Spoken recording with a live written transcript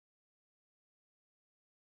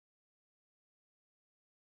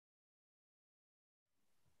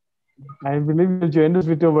I believe you joined us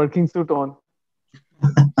with your working suit on.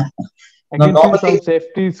 I No, can see some normally,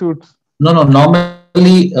 safety suits.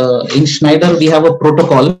 normally in Schneider we have a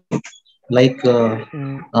protocol like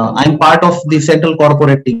Mm. I'm part of the central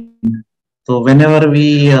corporate team. So whenever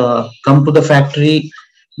we come to the factory,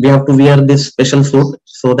 we have to wear this special suit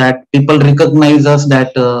so that people recognize us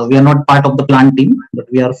that we are not part of the plant team, but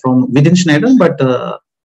we are from within Schneider, but the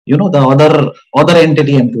other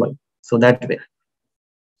entity employee. So that way.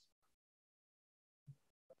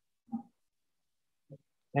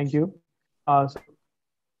 Thank you.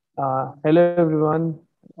 Hello everyone,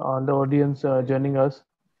 the audience joining us.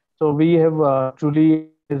 So we have truly,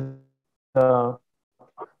 as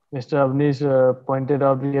Mr. Avnish pointed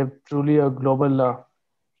out, we have truly a global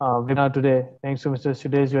webinar today. Thanks to Mr.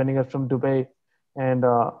 Sudesh joining us from Dubai, and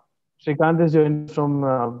Srikant has joined us from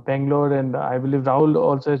Bangalore, and I believe Rahul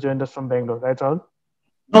also has joined us from Bangalore. Right, Rahul?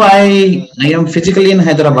 No, I am physically in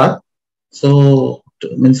Hyderabad. So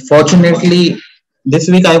means fortunately this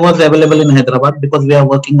week I was available in Hyderabad because we are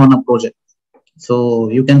working on a project. So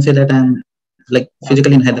you can say that I'm like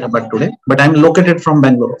physically in Hyderabad today, but I'm located from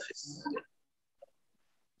Bangalore office.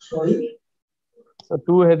 So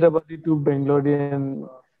two Hyderabadi, two Bangalorean,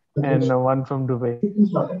 and one from Dubai.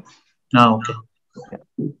 Ah, okay.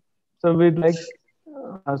 Yeah. So we'd like,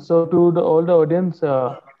 so to all the audience,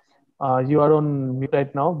 you are on mute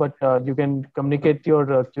right now, but you can communicate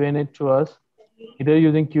your Q&A to us either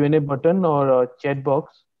using Q&A button or chat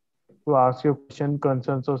box to ask your question,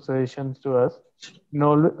 concerns, or suggestions to us.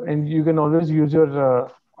 And you can always use your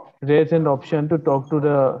raise hand option to talk to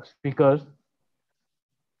the speakers.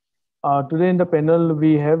 Today in the panel,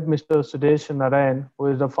 we have Mr. Sudesh Narayan, who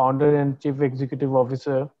is the founder and chief executive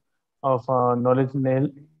officer of Knowledge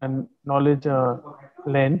Lens.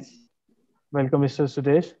 Welcome, Mr.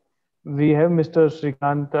 Sudesh. We have Mr.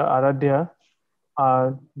 Srikant Aradhya,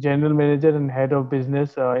 general manager and head of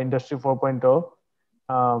business, Industry 4.0,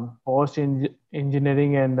 post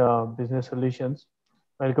engineering and business solutions.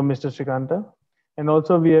 Welcome, Mr. Srikanta. And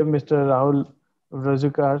also we have Mr. Rahul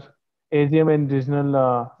Rajukar, AGM and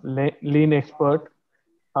regional lean expert,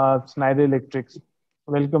 Schneider Electrics.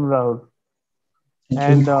 Welcome, Rahul.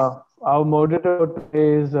 Thank you. And our moderator for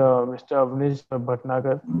today is Mr. Avnish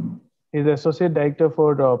Bhatnagar. He's Associate Director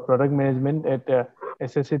for Product Management at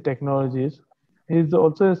SSC Technologies. He's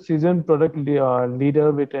also a seasoned product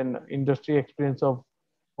leader with an industry experience of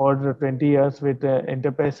over 20 years with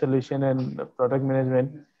enterprise solution and product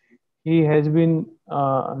management. He has been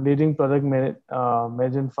leading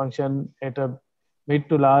management function at a mid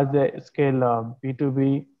to large scale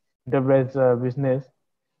B2B enterprise business,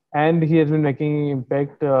 and he has been making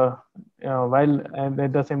impact while and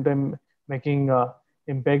at the same time making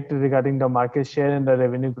impact regarding the market share and the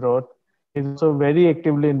revenue growth. He's also very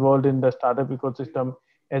actively involved in the startup ecosystem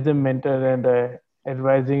as a mentor and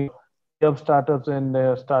advising scale-up startups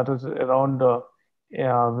and startups around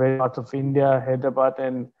various parts of India, Hyderabad,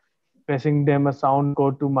 and pressing them a sound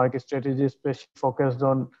go-to-market strategy, especially focused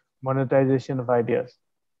on monetization of ideas.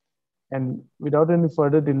 And without any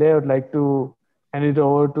further delay, I would like to hand it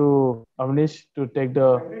over to Avnish to take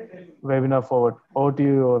the webinar forward. Over to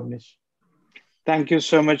you, Avnish. Thank you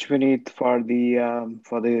so much, Vineet, for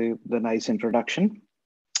the nice introduction.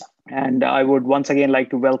 And I would once again like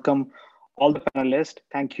to welcome all the panelists.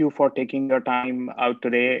 Thank you for taking your time out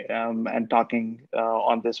today and talking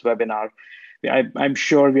on this webinar. I'm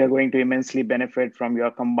sure we are going to immensely benefit from your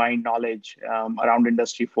combined knowledge around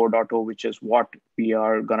Industry 4.0, which is what we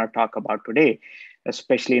are going to talk about today,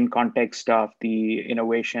 especially in context of the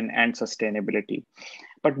innovation and sustainability.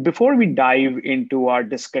 But before we dive into our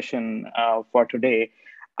discussion for today,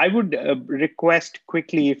 I would request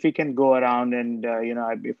quickly if we can go around and,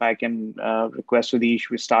 if I can request Sudesh,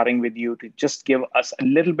 we're starting with you to just give us a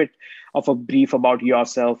little bit of a brief about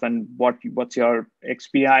yourself and what's your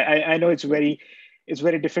experience. I know it's very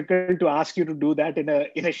difficult to ask you to do that in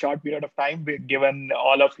a short period of time, given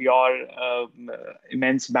all of your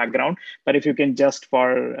immense background. But if you can just,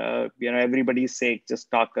 for everybody's sake, just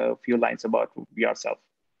talk a few lines about yourself.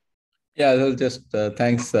 Yeah, well, just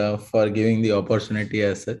thanks for giving the opportunity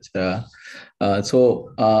as such.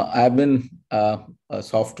 I've been a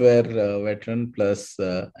software veteran plus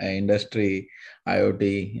industry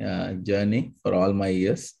IoT journey for all my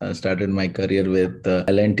years. I started my career with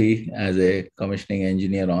L&T as a commissioning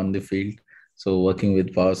engineer on the field. So working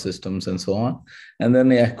with power systems and so on. And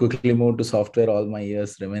then yeah, quickly moved to software. All my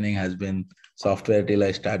years remaining has been software till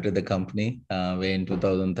I started the company way in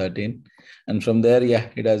 2013. And from there, yeah,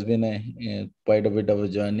 it has been quite a bit of a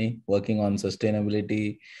journey working on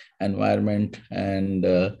sustainability, environment, and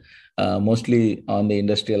mostly on the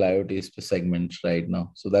industrial IoT segment right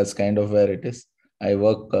now. So that's kind of where it is. I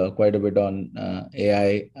work quite a bit on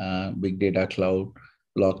AI, big data, cloud,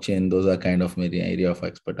 blockchain. Those are kind of my area of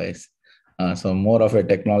expertise. So more of a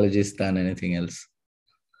technologist than anything else.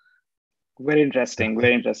 Very interesting.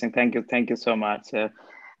 Very interesting. Thank you so much.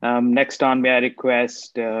 Next on, may I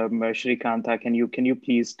request Shrikanta, can you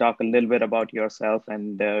please talk a little bit about yourself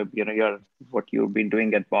and your what you've been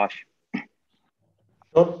doing at Bosch?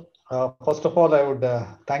 Sure. First of all, I would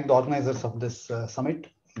thank the organizers of this summit.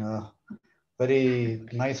 Very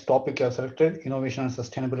nice topic you have selected: innovation and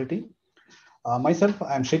sustainability. Myself,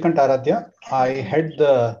 I am Shrikant Aradhya. I head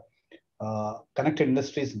the Connected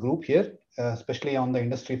Industries group here, especially on the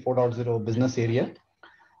Industry 4.0 business area.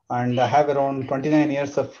 And I have around 29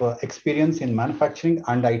 years of experience in manufacturing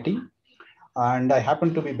and IT. And I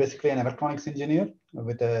happen to be basically an electronics engineer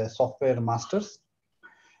with a software master's.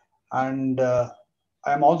 And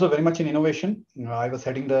I'm also very much in innovation. I was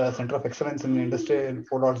heading the Center of Excellence in Industry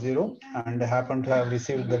 4.0, and I happen to have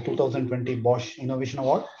received the 2020 Bosch Innovation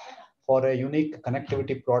Award for a unique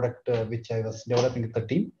connectivity product which I was developing with the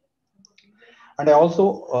team. And I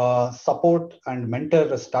also support and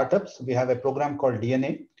mentor startups. We have a program called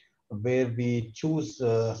DNA, where we choose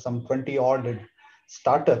some 20 odd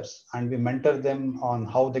startups and we mentor them on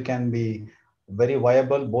how they can be very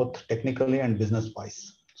viable, both technically and business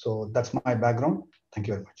wise. So that's my background. Thank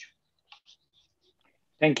you very much.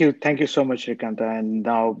 Thank you so much, Shrikanta. And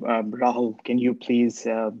now, Rahul, can you please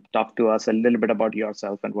talk to us a little bit about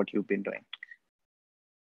yourself and what you've been doing?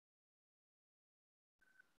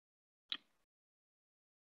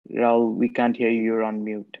 Rahul, we can't hear you. You're on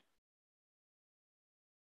mute.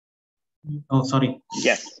 Oh, sorry.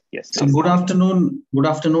 Yes. So good afternoon,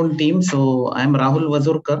 team. So I'm Rahul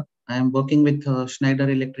Vazurkar. I am working with Schneider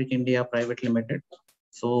Electric India Private Limited.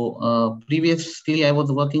 So previously I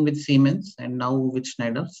was working with Siemens and now with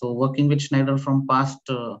Schneider. So working with Schneider from past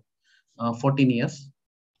 14 years.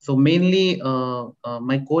 So mainly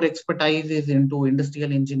my core expertise is into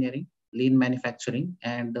industrial engineering, lean manufacturing,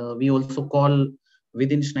 and we also call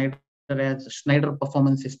within Schneider as Schneider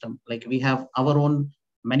Performance System. Like we have our own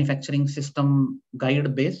manufacturing system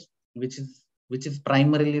guide base, which is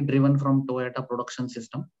primarily driven from Toyota production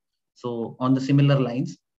system. So on the similar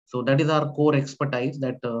lines. So that is our core expertise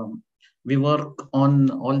that we work on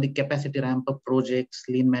all the capacity ramp up projects,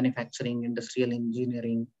 lean manufacturing, industrial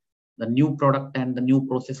engineering, the new product and the new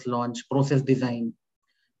process launch, process design.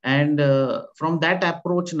 And from that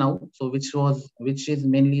approach now, so which is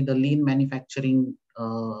mainly the lean manufacturing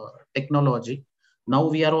technology. Now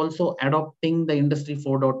we are also adopting the Industry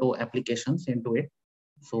 4.0 applications into it.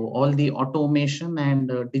 So all the automation and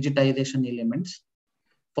digitization elements,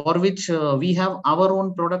 for which we have our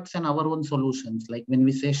own products and our own solutions. Like when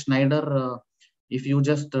we say Schneider, if you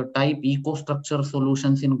just type EcoStruxure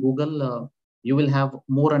solutions in Google, you will have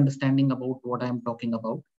more understanding about what I'm talking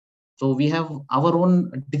about. So we have our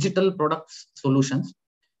own digital products solutions,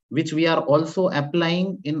 which we are also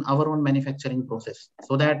applying in our own manufacturing process,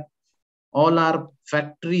 so that all our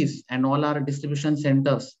factories and all our distribution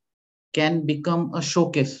centers can become a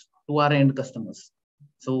showcase to our end customers.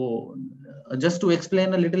 So just to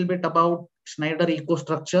explain a little bit about Schneider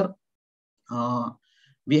EcoStruxure,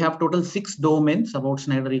 we have total 6 domains about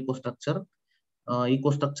Schneider EcoStruxure.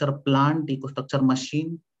 EcoStruxure plant, EcoStruxure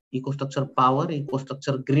machine, EcoStruxure power,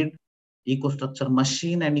 EcoStruxure grid, EcoStruxure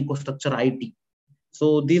machine, and EcoStruxure IT.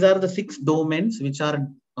 So these are the 6 domains which are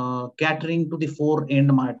catering to the 4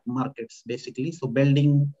 end markets, basically. So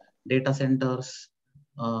building, data centers,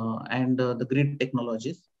 and the grid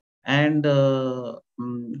technologies. And how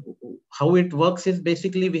it works is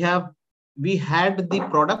basically we had the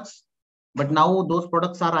products, but now those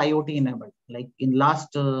products are IoT enabled. Like in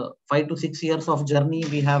last 5 to 6 years of journey,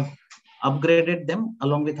 we have upgraded them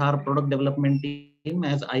along with our product development team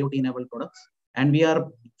as IoT enabled products. And we are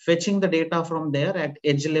fetching the data from there at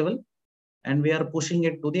edge level, and we are pushing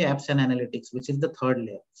it to the apps and analytics, which is the 3rd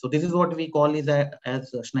layer. So this is what we call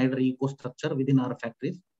as Schneider EcoStruxure within our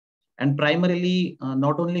factories. And primarily,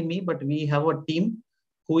 not only me, but we have a team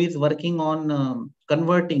who is working on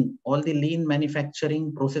converting all the lean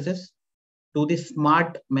manufacturing processes to the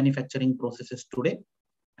smart manufacturing processes today.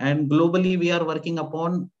 And globally, we are working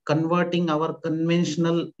upon converting our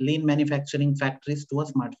conventional lean manufacturing factories to a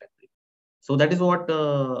smart factory. So that is what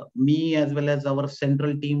me as well as our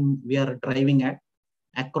central team, we are driving at.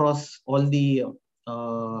 across all the,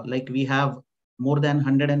 like we have more than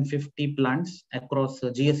 150 plants across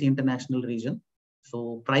GSE international region.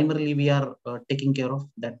 So primarily we are taking care of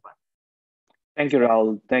that part. Thank you,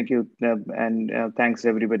 Rahul. Thank you, and thanks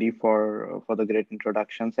everybody for the great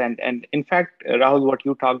introductions. And in fact, Rahul, what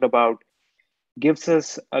you talked about gives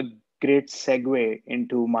us a great segue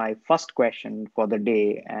into my first question for the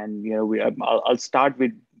day. And I'll start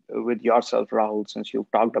with yourself, Rahul, since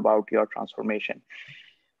you've talked about your transformation.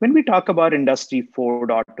 When we talk about Industry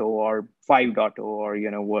 4.0 or 5.0,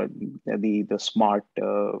 or what the smart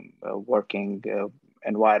working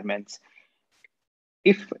environments,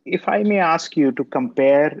 if I may ask you to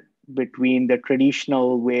compare between the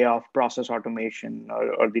traditional way of process automation,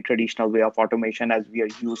 or the traditional way of automation as we are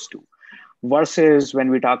used to, versus when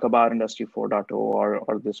we talk about Industry 4.0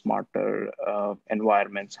 or the smarter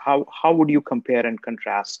environments, how would you compare and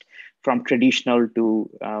contrast from traditional to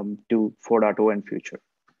 4.0 and future?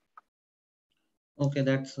 Okay,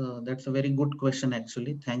 that's a very good question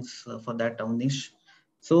actually. Thanks for that, Avnish.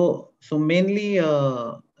 So mainly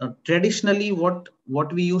traditionally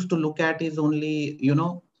what we used to look at is only,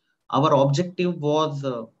 our objective was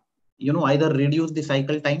either reduce the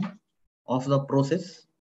cycle time of the process,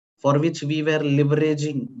 for which we were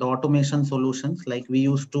leveraging the automation solutions, like we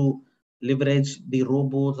used to leverage the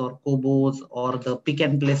robos or cobos or the pick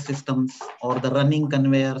and place systems or the running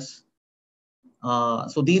conveyors.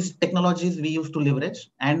 So these technologies we used to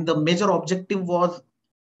leverage, and the major objective was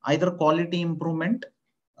either quality improvement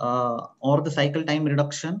or the cycle time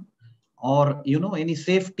reduction, or any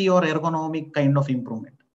safety or ergonomic kind of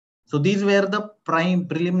improvement. So these were the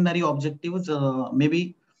preliminary objectives,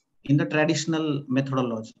 maybe in the traditional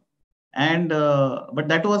methodology. And but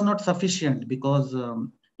that was not sufficient, because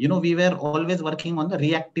we were always working on the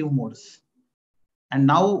reactive modes, and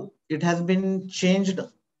now it has been changed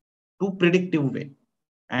to predictive way.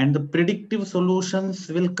 And the predictive solutions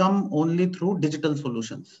will come only through digital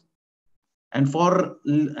solutions. And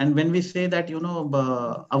when we say that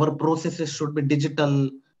our processes should be digital,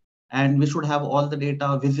 and we should have all the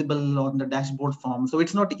data visible on the dashboard form, so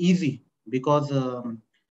it's not easy, because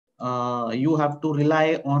you have to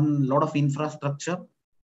rely on a lot of infrastructure,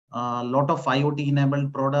 a lot of IoT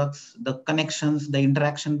enabled products, the connections, the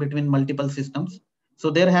interaction between multiple systems. So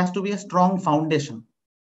there has to be a strong foundation,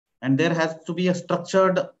 and there has to be a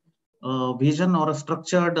structured vision or a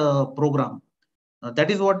structured program.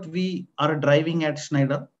 That is what we are driving at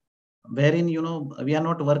Schneider, wherein we are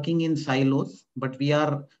not working in silos, but we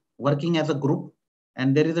are working as a group,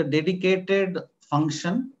 and there is a dedicated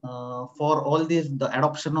function for all these, the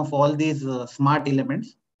adoption of all these smart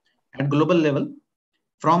elements at global level.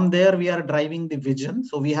 From there, we are driving the vision.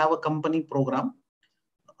 So we have a company program,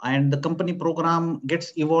 and the company program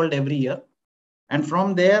gets evolved every year. And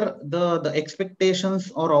from there, the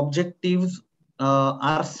expectations or objectives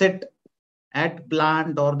are set at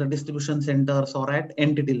plant or the distribution centers or at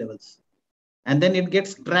entity levels. And then it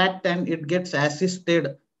gets tracked and it gets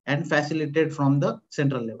assisted and facilitated from the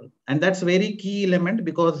central level. And that's very key element,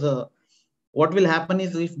 because what will happen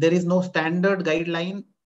is, if there is no standard guideline,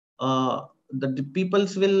 the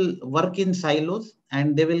peoples will work in silos,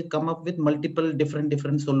 and they will come up with multiple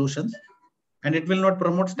different solutions, and it will not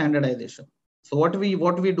promote standardization. So what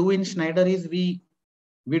we do in Schneider is we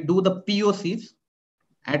do the POCs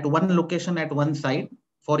at one location, at one site,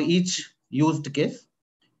 for each used case.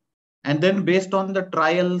 And then based on the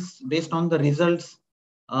trials, based on the results,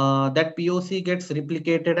 that POC gets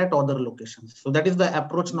replicated at other locations. So that is the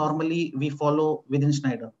approach normally we follow within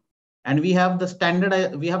Schneider. And we have the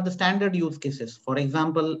standard use cases. For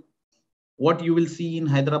example, what you will see in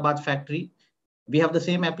Hyderabad factory, we have the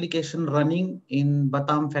same application running in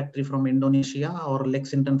Batam factory from Indonesia, or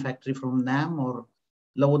Lexington factory from NAM, or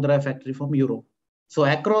Lavodra factory from Europe. So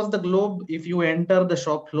across the globe, if you enter the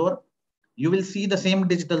shop floor, you will see the same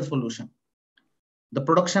digital solution. The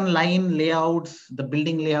production line layouts, the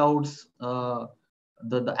building layouts,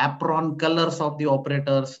 the apron colors of the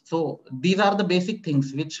operators. So these are the basic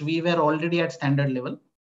things which we were already at standard level.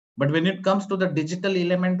 But when it comes to the digital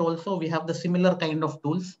element also, we have the similar kind of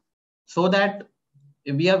tools, so that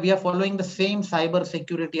we are following the same cyber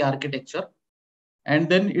security architecture. And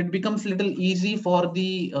then it becomes little easy for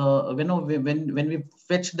the when we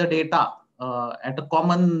fetch the data at a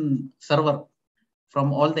common server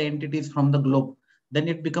from all the entities from the globe, then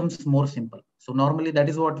it becomes more simple. So normally that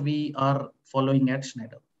is what we are following at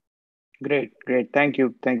Schneider. Great. Thank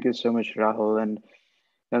you so much, Rahul. And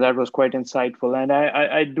that was quite insightful. And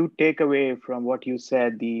I do take away from what you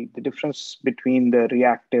said the difference between the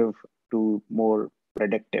reactive to more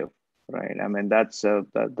predictive, right? I mean, that's a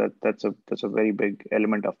very big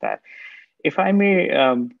element of that. If I may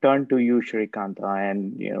turn to you, Shrikanta,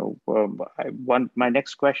 and my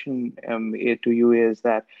next question to you is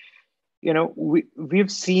that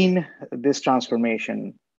we've seen this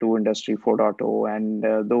transformation to Industry 4.0, and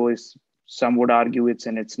though some would argue it's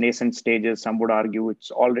in its nascent stages, some would argue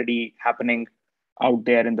it's already happening out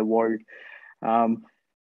there in the world. Um,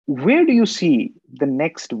 where do you see the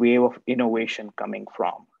next wave of innovation coming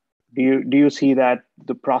from? Do you see that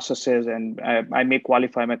the processes, and I may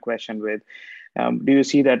qualify my question with, do you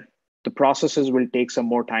see that the processes will take some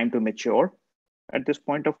more time to mature at this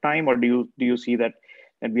point of time, or do you see that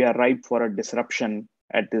we are ripe for a disruption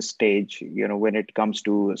at this stage? When it comes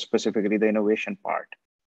to specifically the innovation part.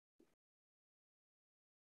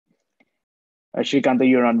 Shrikanta,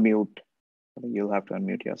 you're on mute. You'll have to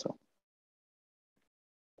unmute yourself.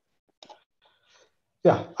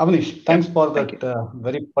 Yeah, Avnish, thanks for that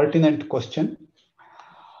very pertinent question.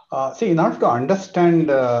 See, in order to understand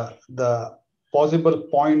the possible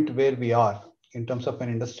point where we are in terms of an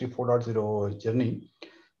Industry 4.0 journey,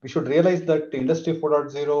 we should realize that Industry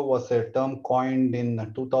 4.0 was a term coined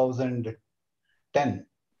in 2010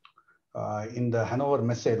 in the Hanover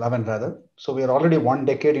Messe 11 rather. So we are already 1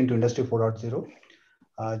 decade into Industry 4.0.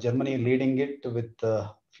 Germany leading it with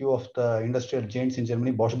few of the industrial giants in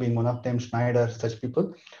Germany, Bosch being one of them, Schneider, such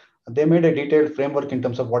people. They made a detailed framework in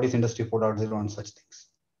terms of what is Industry 4.0 and such things.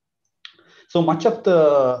 So much of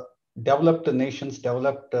the developed nations,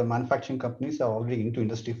 developed manufacturing companies are already into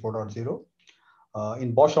Industry 4.0.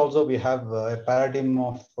 In Bosch also, we have a paradigm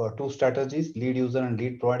of two strategies, lead user and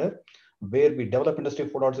lead provider, where we develop Industry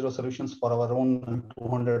 4.0 solutions for our own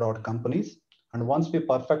 200 odd companies. And once we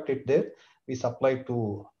perfect it there, we supply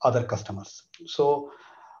to other customers. So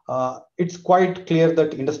it's quite clear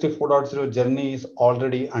that Industry 4.0 journey is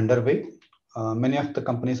already underway. Many of the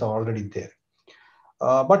companies are already there.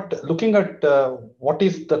 But looking at what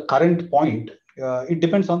is the current point, it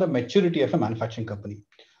depends on the maturity of a manufacturing company.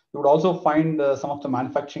 You would also find some of the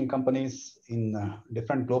manufacturing companies in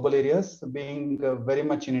different global areas being very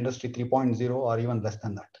much in Industry 3.0 or even less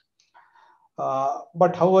than that.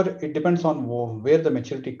 But however, it depends on where the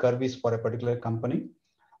maturity curve is for a particular company.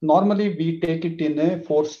 Normally, we take it in a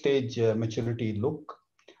 4-stage maturity look.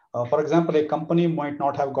 For example, a company might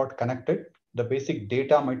not have got connected. The basic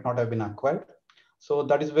data might not have been acquired. So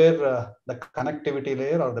that is where the connectivity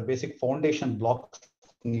layer or the basic foundation blocks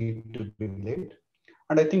need to be laid.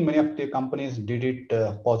 And I think many of the companies did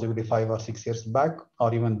it possibly 5 or 6 years back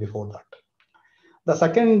or even before that. The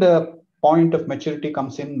second point of maturity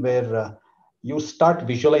comes in where you start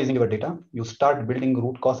visualizing your data. You start building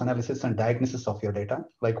root cause analysis and diagnosis of your data,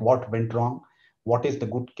 like what went wrong, what is the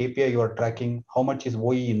good KPI you are tracking, how much is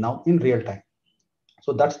OEE now in real time.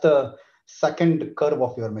 So that's the second curve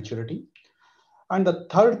of your maturity. And the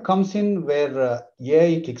third comes in where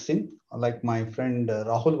AI kicks in, like my friend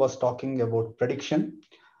Rahul was talking about prediction.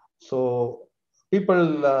 So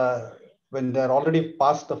people, when they're already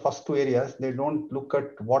past the first two areas, they don't look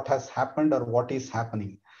at what has happened or what is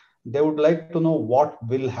happening. They would like to know what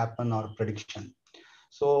will happen or prediction.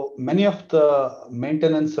 So many of the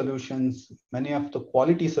maintenance solutions, many of the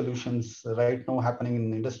quality solutions right now happening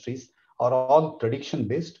in industries are all prediction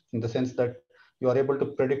based, in the sense that you are able to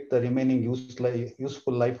predict the remaining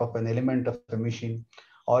useful life of an element of a machine,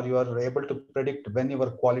 or you are able to predict when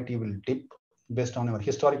your quality will dip based on your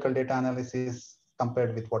historical data analysis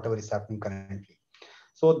compared with whatever is happening currently.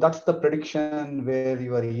 So that's the prediction where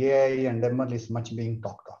your AI and ML is much being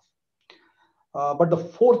talked of. But the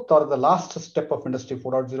fourth or the last step of Industry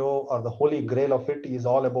 4.0, or the holy grail of it, is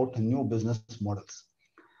all about new business models,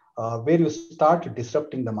 where you start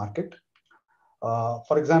disrupting the market.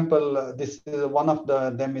 For example, this is one of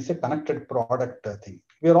them is a connected product thing.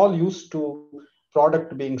 We are all used to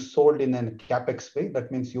product being sold in a capex way. That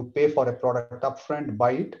means you pay for a product upfront,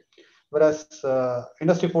 buy it. Whereas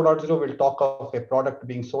Industry 4.0 will talk of a product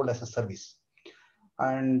being sold as a service.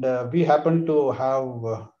 And we happen to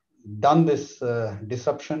have done this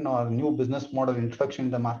disruption or new business model introduction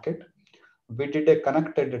in the market. We did a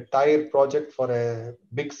connected tire project for a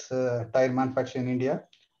big tire manufacturer in India,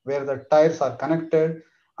 where the tires are connected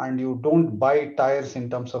and you don't buy tires in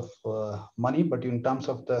terms of money, but in terms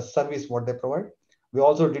of the service what they provide. We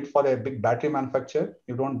also did for a big battery manufacturer.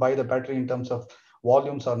 You don't buy the battery in terms of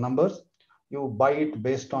volumes or numbers. You buy it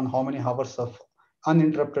based on how many hours of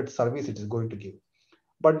uninterrupted service it is going to give.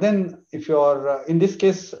 But then if you're, in this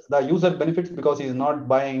case, the user benefits because he's not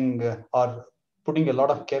buying or putting a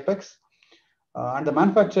lot of capex. And the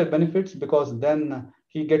manufacturer benefits because then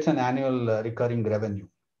he gets an annual recurring revenue.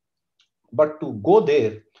 But to go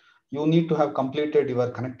there, you need to have completed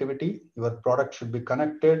your connectivity. Your product should be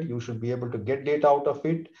connected. You should be able to get data out of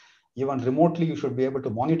it. even remotely, you should be able to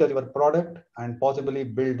monitor your product and possibly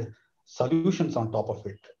build solutions on top of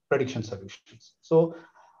it, prediction solutions. So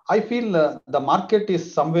I feel the market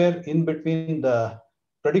is somewhere in between the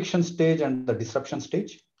prediction stage and the disruption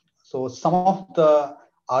stage. So some of the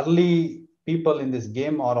early people in this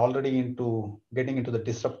game are already into getting into the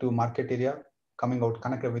disruptive market area, coming out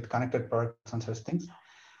connected with connected products and such things.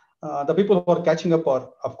 The people who are catching up are,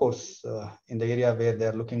 of course, in the area where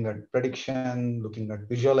they're looking at prediction, looking at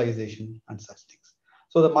visualization and such things.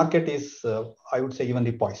 So the market is, I would say,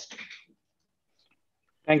 evenly poised.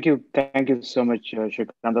 Thank you. Thank you so much,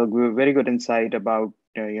 Shrikant. Very good insight about,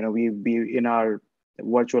 we in our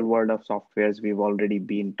virtual world of softwares, we've already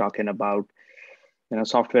been talking about,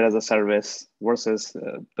 software as a service versus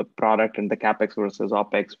the product and the CapEx versus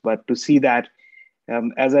OpEx. But to see that,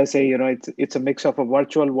 as I say, it's a mix of a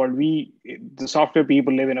virtual world. The software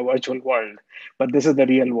people live in a virtual world, but this is the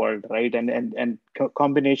real world, right? And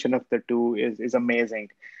combination of the two is amazing.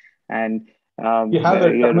 And we have a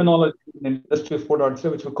terminology in Industry 4.0,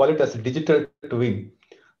 which we call it as digital twin.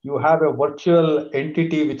 You have a virtual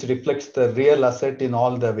entity which reflects the real asset in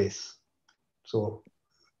all the ways. So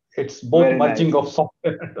it's both very merging nice. of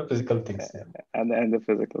software and the physical things. Yeah. And the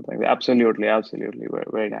physical things. Absolutely. Very,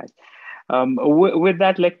 very nice. With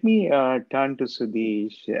that, let me turn to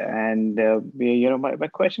Sudesh. And, my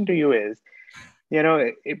question to you is,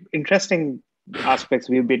 interesting aspects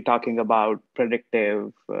we've been talking about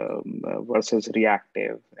predictive versus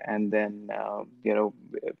reactive, and then,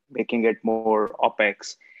 making it more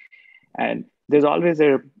OpEx. And there's always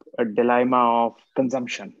a dilemma of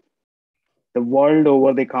consumption. The world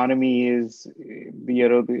over, the economy is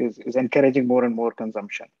encouraging more and more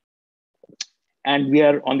consumption. And we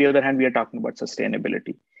are, on the other hand, we are talking about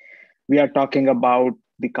sustainability. We are talking about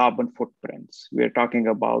the carbon footprints. We are talking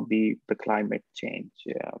about the climate change.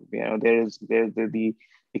 There's the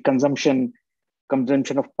consumption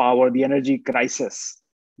of power, the energy crisis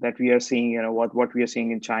that we are seeing. What we are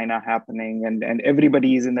seeing in China happening, and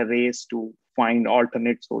everybody is in a race to find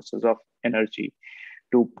alternate sources of energy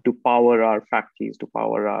to power our factories, to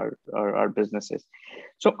power our businesses.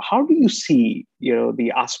 So how do you see,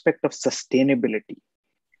 the aspect of sustainability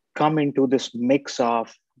come into this mix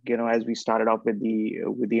of, as we started off with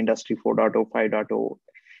the industry 4.0, 5.0,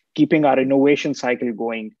 keeping our innovation cycle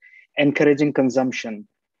going, encouraging consumption,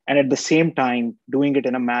 and at the same time doing it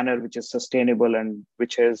in a manner which is sustainable and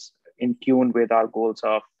which is in tune with our goals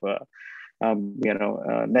of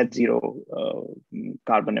net zero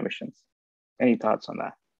carbon emissions. Any thoughts on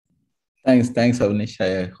that? Thanks, Avnish.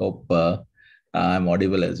 I hope I'm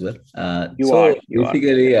audible as well. You are.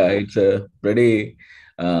 It's a pretty,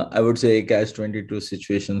 I would say, catch-22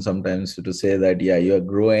 situation sometimes to say that, you are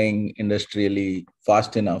growing industrially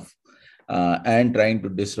fast enough and trying to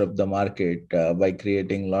disrupt the market by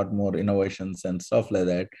creating a lot more innovations and stuff like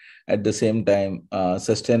that. At the same time,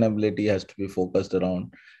 sustainability has to be focused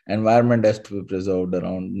around, environment has to be preserved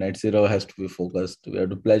around, net zero has to be focused, we have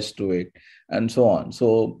to pledge to it, and so on.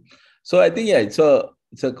 So I think, it's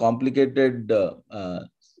a complicated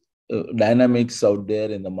dynamics out there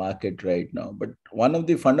in the market right now. But one of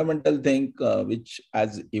the fundamental thing which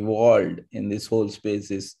has evolved in this whole space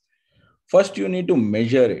is, first you need to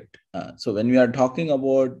measure it. So when we are talking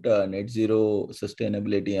about net zero,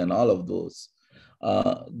 sustainability, and all of those,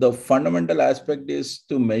 the fundamental aspect is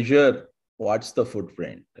to measure what's the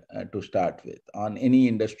footprint to start with on any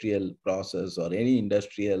industrial process or any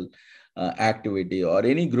industrial activity or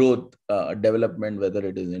any growth development, whether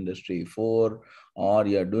it is industry 4 or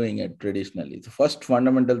you're doing it traditionally. The first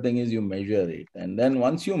fundamental thing is you measure it. And then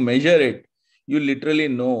once you measure it, you literally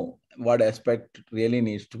know what aspect really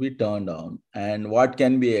needs to be turned on and what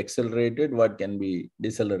can be accelerated, what can be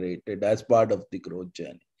decelerated as part of the growth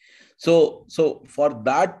journey. So for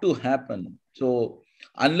that to happen, so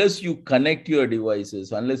unless you connect your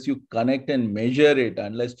devices, unless you connect and measure it,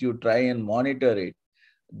 unless you try and monitor it,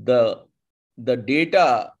 the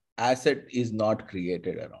data asset is not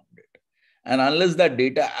created around it. And unless that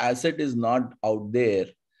data asset is not out there,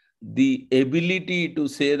 the ability to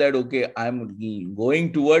say that, okay, I'm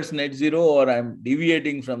going towards net zero or I'm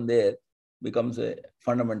deviating from there becomes a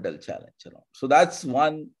fundamental challenge around. So that's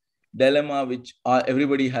one dilemma which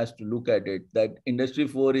everybody has to look at it, that industry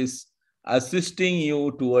 4 is assisting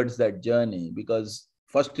you towards that journey. Because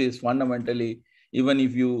first is fundamentally, even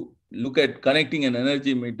if you look at connecting an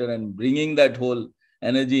energy meter and bringing that whole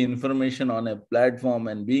energy information on a platform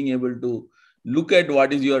and being able to look at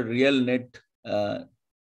what is your real net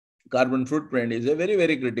carbon footprint is a very,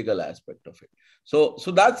 very critical aspect of it. So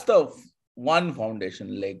that's the one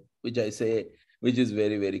foundation leg, which I say, which is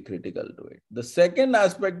very, very critical to it. The second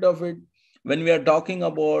aspect of it, when we are talking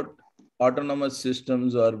about autonomous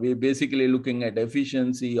systems, or we're basically looking at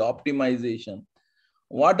efficiency, optimization,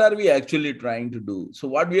 what are we actually trying to do? So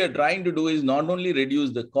what we are trying to do is not only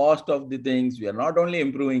reduce the cost of the things, we are not only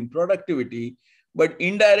improving productivity, but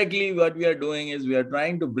indirectly what we are doing is we are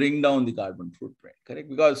trying to bring down the carbon footprint, correct?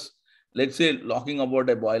 Because let's say talking about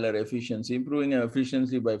a boiler efficiency, improving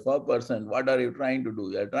efficiency by 4%, what are you trying to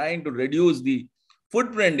do? You are trying to reduce the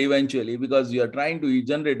footprint eventually, because you are trying to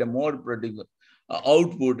generate a more productive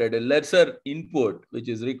output at a lesser input, which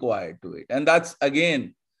is required to it. And that's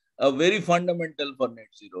again a very fundamental for net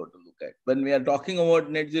zero to look at. When we are talking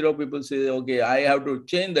about net zero, people say, okay, I have to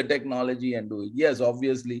change the technology and do it. Yes,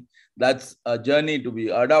 obviously, that's a journey to be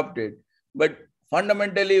adopted. But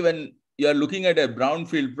fundamentally, when you are looking at a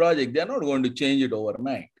brownfield project, they are not going to change it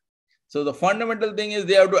overnight. So the fundamental thing is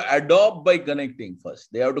they have to adopt by connecting first.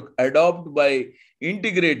 They have to adopt by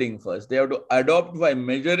integrating first. They have to adopt by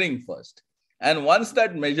measuring first. And once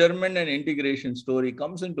that measurement and integration story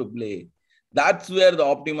comes into play, that's where the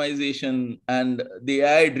optimization and the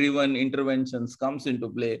AI-driven interventions comes into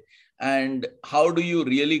play. And how do you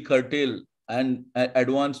really curtail and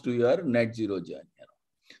advance to your net zero journey?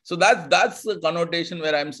 So that's the connotation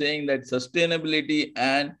where I'm saying that sustainability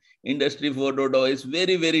and Industry 4.0 is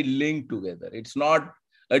very, very linked together. It's not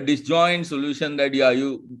a disjoint solution that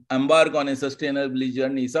you embark on a sustainability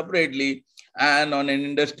journey separately and on an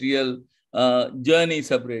industrial journey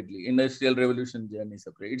separately, industrial revolution journey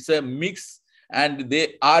separately. It's a mix, and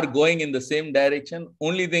they are going in the same direction.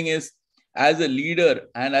 Only thing is, as a leader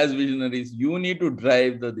and as visionaries, you need to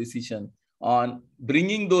drive the decision on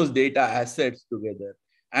bringing those data assets together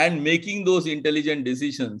and making those intelligent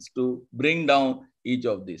decisions to bring down each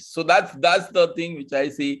of these. So that's the thing which I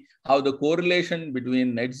see, how the correlation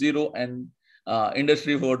between net zero and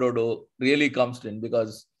Industry 4.0 really comes in,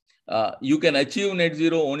 because you can achieve net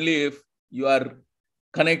zero only if you are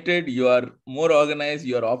connected, you are more organized,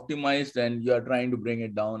 you are optimized, and you are trying to bring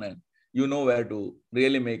it down, and you know where to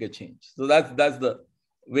really make a change. So that's the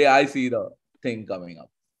way I see the thing coming up.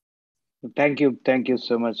 Thank you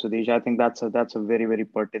so much, Sudesh. I think that's a very, very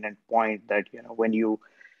pertinent point, that when you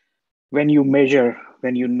measure,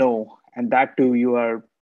 when you know, and that too you are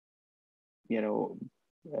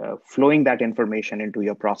flowing that information into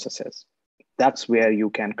your processes. That's where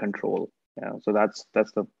you can control. So that's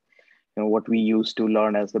the what we used to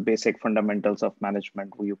learn as the basic fundamentals of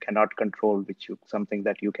management, where you cannot control, something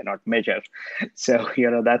that you cannot measure. So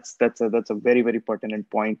that's a very, very pertinent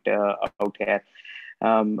point out here.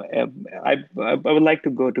 I would like to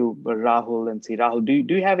go to Rahul and see, Rahul,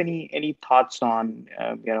 do you have any thoughts on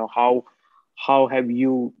how have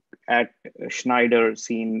you at Schneider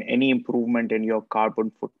seen any improvement in your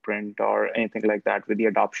carbon footprint or anything like that with the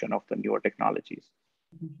adoption of the newer technologies?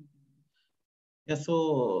 Yeah,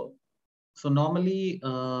 so normally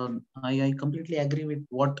I completely agree with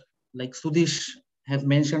what like Sudesh has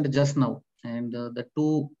mentioned just now, and the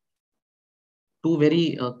two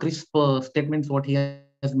very crisp statements what he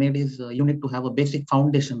has made is you need to have a basic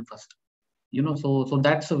foundation first. So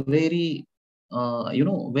that's a very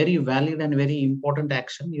very valid and very important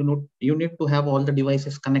action. You need to have all the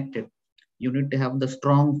devices connected. You need to have the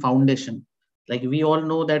strong foundation. Like we all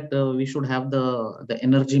know that we should have the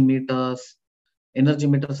energy meters. Energy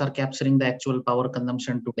meters are capturing the actual power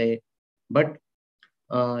consumption today, but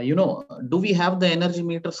do we have the energy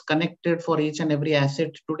meters connected for each and every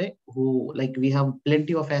asset today? Like we have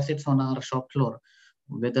plenty of assets on our shop floor,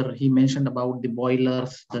 whether he mentioned about the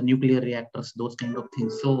boilers, the nuclear reactors, those kind of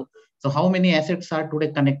things. So how many assets are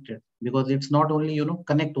today connected? Because it's not only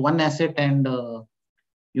connect one asset and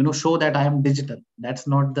show that I am digital. That's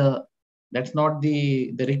not the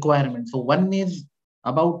requirement. So one is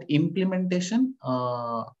about implementation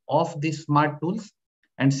of the smart tools,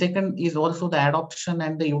 and second is also the adoption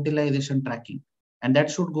and the utilization tracking, and that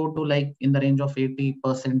should go to like in the range of 80%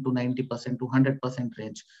 to 90% to 100%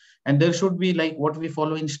 range. And there should be, like what we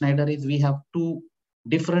follow in Schneider is we have two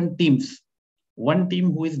different teams. One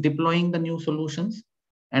team who is deploying the new solutions,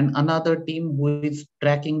 and another team who is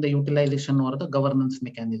tracking the utilization or the governance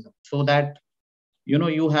mechanism, so that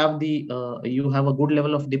you have you have a good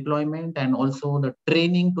level of deployment and also the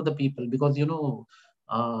training to the people, because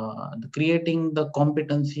creating the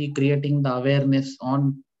competency, creating the awareness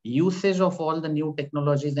on usage of all the new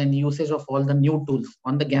technologies and usage of all the new tools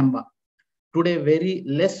on the Gamba. Today, very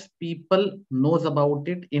less people knows about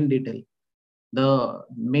it in detail.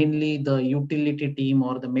 Mainly the utility team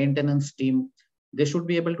or the maintenance team, they should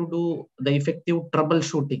be able to do the effective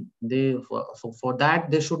troubleshooting. So for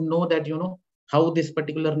that, they should know that how this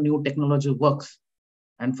particular new technology works,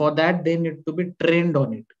 and for that they need to be trained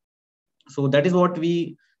on it. So that is what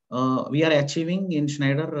we we are achieving in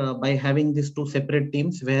Schneider by having these two separate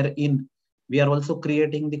teams, wherein we are also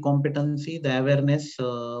creating the competency, the awareness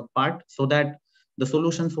part, so that the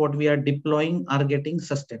solutions what we are deploying are getting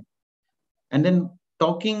sustained. And then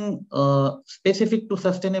talking specific to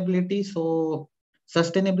sustainability, so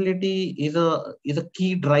sustainability is a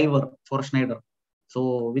key driver for Schneider.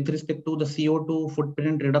 So with respect to the CO2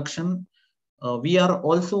 footprint reduction, we are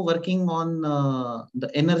also working on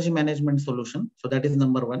the energy management solution. So that is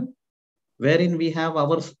number one, wherein we have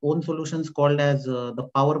our own solutions called as the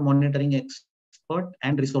power monitoring expert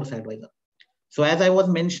and resource advisor. So as I was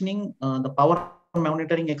mentioning, the power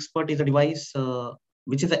monitoring expert is a device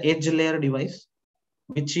which is an edge layer device,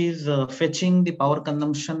 which is fetching the power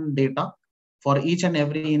consumption data for each and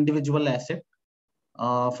every individual asset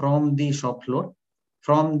from the shop floor,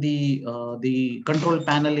 from the control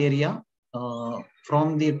panel area,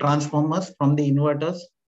 from the transformers, from the inverters,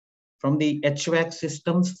 from the HVAC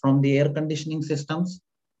systems, from the air conditioning systems,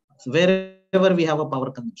 wherever we have a power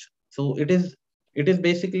consumption. So it is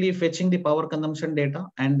basically fetching the power consumption data,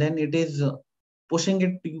 and then it is pushing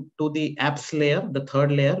it to the apps layer, the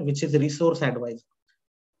third layer, which is resource advisor.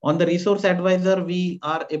 On the resource advisor, we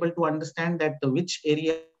are able to understand that which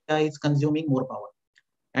area is consuming more power.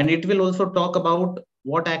 And it will also talk about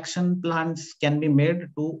what action plans can be made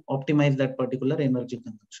to optimize that particular energy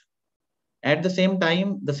consumption. At the same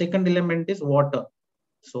time, the second element is water.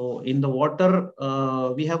 So in the water,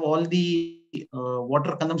 we have all the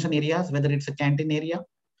water consumption areas, whether it's a canteen area,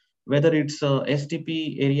 whether it's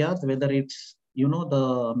STP areas, whether it's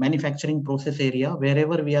the manufacturing process area,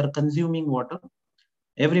 wherever we are consuming water.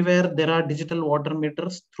 Everywhere there are digital water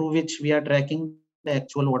meters through which we are tracking the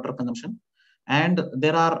actual water consumption. And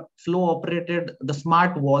there are flow operated, the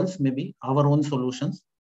smart walls, maybe our own solutions,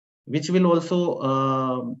 which will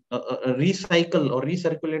also recycle or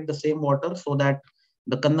recirculate the same water so that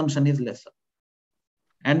the consumption is lesser.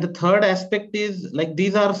 And the third aspect is like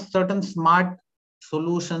these are certain smart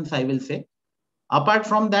solutions, I will say. Apart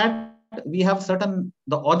from that, we have certain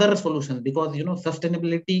the other solutions, because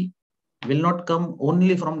sustainability will not come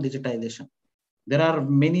only from digitization. There are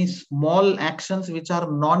many small actions which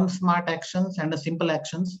are non-smart actions and simple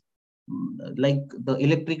actions, like the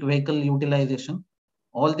electric vehicle utilization,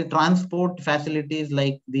 all the transport facilities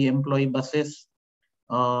like the employee buses,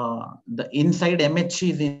 the inside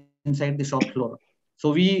MHCs inside the shop floor.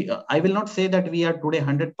 So I will not say that we are today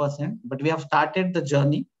 100%, but we have started the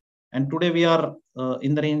journey, and today we are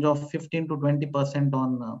in the range of 15 to 20%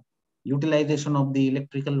 on utilization of the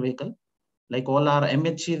electrical vehicle. Like all our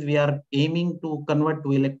MHCs, we are aiming to convert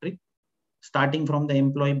to electric, starting from the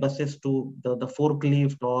employee buses to the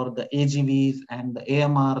forklift or the AGVs and the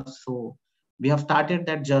AMRs. So we have started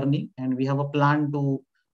that journey, and we have a plan to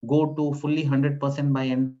go to fully 100% by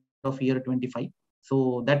end of year 25.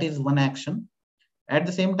 So that is one action. At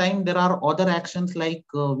the same time, there are other actions like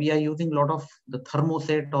we are using a lot of the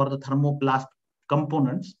thermoset or the thermoplast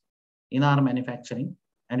components in our manufacturing,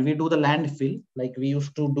 and we do the landfill. Like we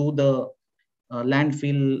used to do the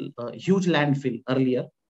huge landfill earlier,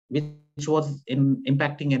 which was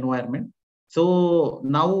impacting environment. So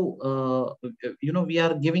now, we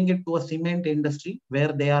are giving it to a cement industry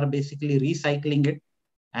where they are basically recycling it,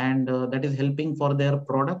 and that is helping for their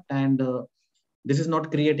product. And this is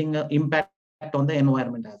not creating an impact on the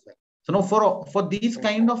environment as well. So now for these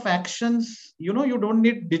kind of actions, you don't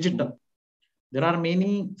need digital. There are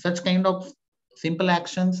many such kind of simple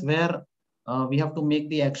actions where we have to make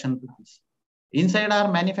the action plans. Inside our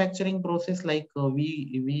manufacturing process, like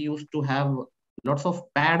we used to have lots of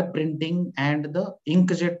pad printing and the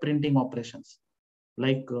inkjet printing operations,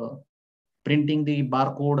 like printing the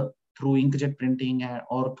barcode through inkjet printing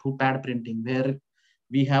or through pad printing, where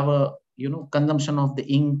we have a consumption of the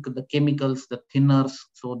ink, the chemicals, the thinners.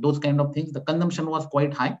 So those kind of things, the consumption was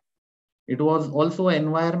quite high. It was also an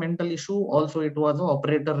environmental issue. Also, it was an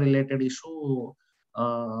operator related issue,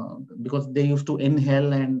 because they used to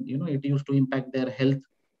inhale, and it used to impact their health.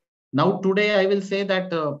 Now today, I will say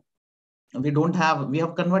that we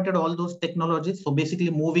have converted all those technologies. So basically,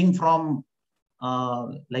 moving from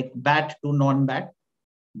like BAT to non-BAT,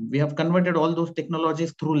 we have converted all those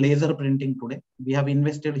technologies through laser printing today. We have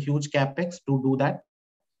invested huge capex to do that,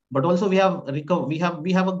 but also we have a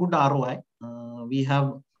good ROI. We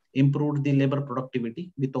have improved the labor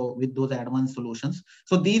productivity with those advanced solutions.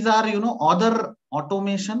 So these are other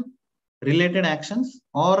automation related actions,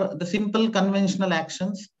 or the simple conventional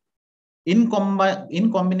actions in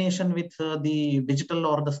combination with the digital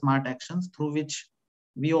or the smart actions, through which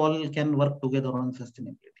we all can work together on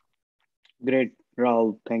sustainability. Great,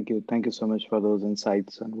 Rahul. Thank you. Thank you so much for those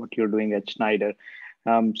insights on what you're doing at Schneider.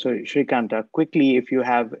 So Shrikant, quickly, if you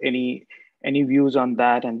have any views on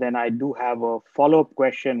that, and then I do have a follow-up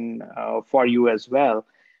question for you as well,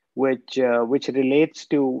 which relates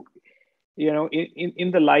to,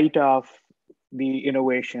 in the light of the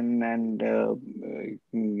innovation and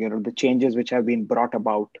the changes which have been brought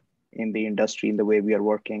about in the industry, in the way we are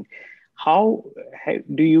working, how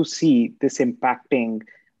do you see this impacting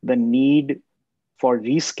the need for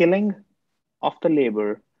reskilling of the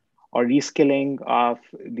labor or reskilling of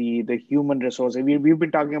the human resources? We've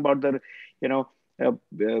been talking about the you know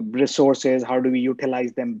resources, how do we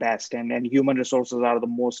utilize them best, and human resources are the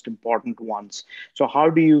most important ones. So how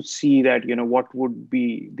do you see that, what would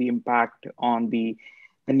be the impact on the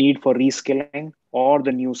need for reskilling or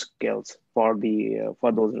the new skills for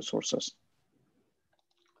those resources?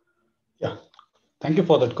 Yeah, thank you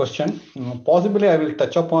for that question. Possibly, I will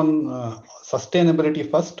touch upon sustainability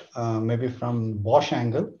first, maybe from Bosch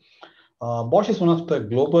angle. Bosch is one of the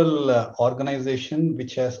global organization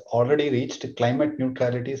which has already reached climate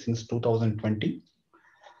neutrality since 2020.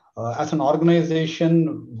 As an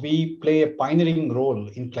organization, we play a pioneering role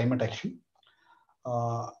in climate action.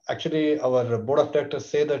 Actually, our board of directors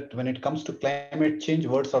say that when it comes to climate change,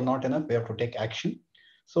 words are not enough. We have to take action.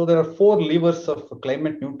 So there are four levers of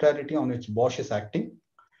climate neutrality on which Bosch is acting.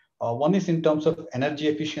 One is in terms of energy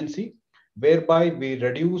efficiency, whereby we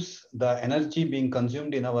reduce the energy being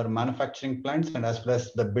consumed in our manufacturing plants and as well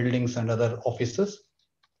as the buildings and other offices.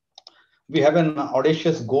 We have an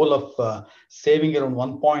audacious goal of saving around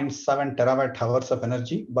 1.7 terawatt hours of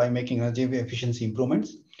energy by making energy efficiency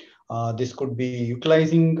improvements. This could be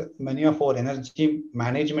utilizing many of our energy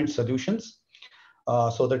management solutions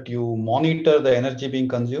so that you monitor the energy being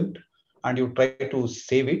consumed and you try to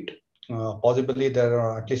save it. Possibly there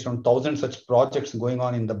are at least around 1,000 such projects going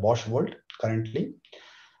on in the Bosch world currently.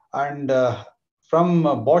 And from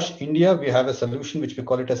Bosch India, we have a solution which we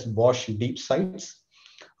call it as Bosch Deep Sites.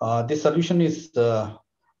 This solution is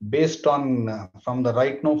based on from the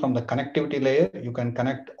connectivity layer. You can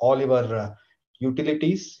connect all your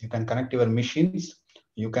utilities, you can connect your machines,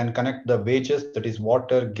 you can connect the wages, that is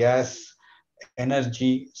water, gas,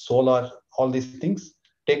 energy, solar, all these things,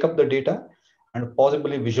 take up the data and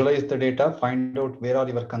possibly visualize the data, find out where are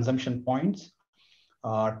your consumption points.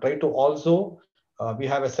 Try to also, we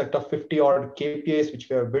have a set of 50 odd KPIs which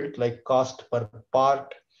we have built, like cost per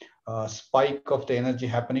part, spike of the energy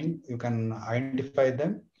happening, you can identify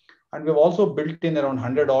them. And we've also built in around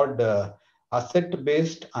 100 odd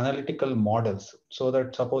asset-based analytical models, so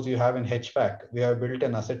that suppose you have an HVAC, we have built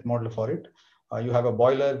an asset model for it. You have a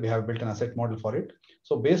boiler, we have built an asset model for it.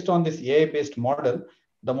 So based on this AI-based model,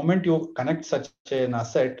 the moment you connect such an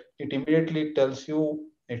asset, it immediately tells you,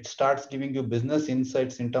 it starts giving you business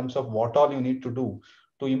insights in terms of what all you need to do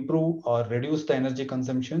to improve or reduce the energy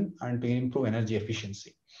consumption and to improve energy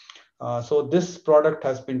efficiency. So this product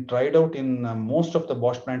has been tried out in most of the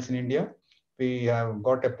Bosch plants in India. We have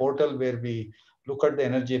got a portal where we look at the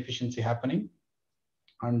energy efficiency happening.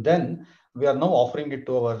 And then we are now offering it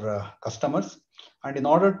to our customers. And in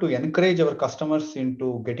order to encourage our customers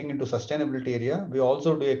into getting into sustainability area, we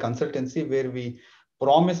also do a consultancy where we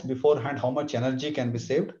promise beforehand how much energy can be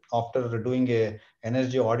saved after doing a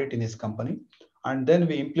energy audit in his company. And then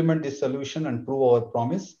we implement this solution and prove our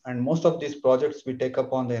promise. And most of these projects we take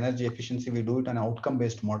up on the energy efficiency, we do it on an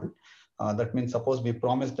outcome-based model. That means suppose we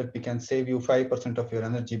promise that we can save you 5% of your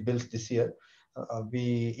energy bills this year.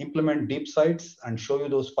 We implement deep sites and show you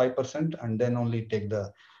those 5% and then only take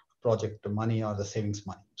the project money or the savings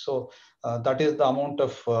money. So that is the amount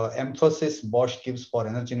of emphasis Bosch gives for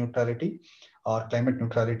energy neutrality or climate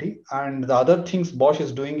neutrality. And the other things Bosch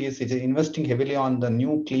is doing is investing heavily on the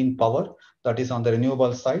new clean power, that is on the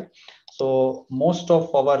renewable side. So most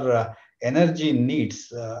of our energy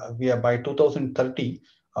needs, we are by 2030,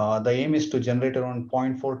 the aim is to generate around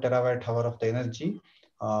 0.4 terawatt hour of the energy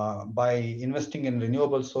by investing in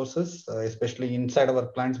renewable sources, especially inside our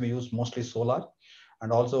plants, we use mostly solar.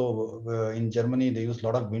 And also in Germany, they use a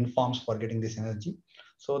lot of wind farms for getting this energy.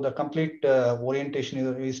 So the complete orientation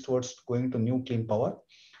is towards going to new clean power.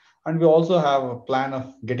 And we also have a plan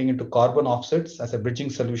of getting into carbon offsets as a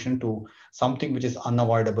bridging solution to something which is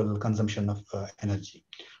unavoidable consumption of energy.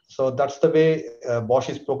 So that's the way Bosch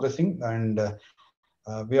is progressing. And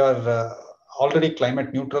we are already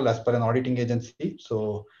climate neutral as per an auditing agency.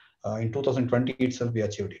 So in 2020 itself, we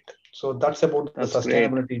achieved it. So that's about the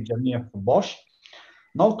sustainability journey of Bosch.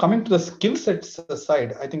 Now coming to the skill sets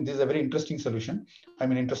side, I think this is a very interesting solution. I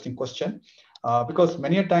mean, interesting question. Because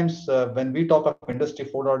many a times when we talk of Industry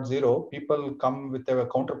 4.0, people come with a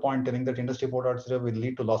counterpoint telling that Industry 4.0 will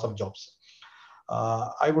lead to loss of jobs.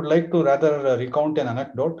 I would like to rather recount an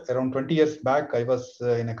anecdote. Around 20 years back, I was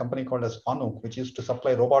in a company called as Fanuc, which used to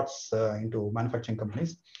supply robots into manufacturing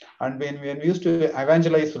companies. And when we used to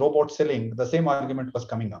evangelize robot selling, the same argument was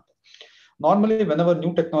coming up. Normally, whenever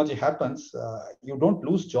new technology happens, you don't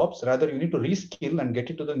lose jobs. Rather, you need to reskill and get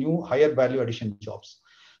into the new higher value addition jobs.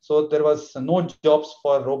 So there was no jobs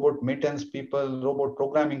for robot maintenance people, robot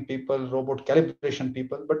programming people, robot calibration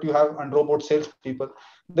people, but you have and robot sales people.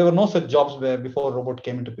 There were no such jobs where before robot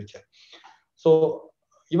came into picture. So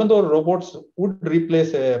even though robots would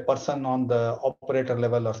replace a person on the operator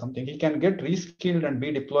level or something, he can get reskilled and be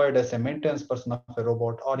deployed as a maintenance person of a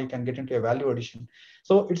robot, or he can get into a value addition.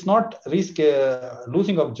 So it's not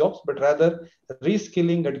losing of jobs, but rather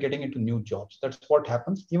reskilling and getting into new jobs. That's what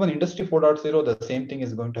happens. Even Industry 4.0, the same thing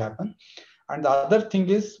is going to happen. And the other thing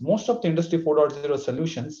is most of the Industry 4.0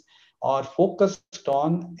 solutions are focused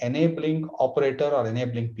on enabling operator or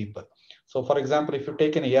enabling people. So for example, if you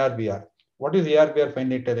take an AR/VR, what is AR/VR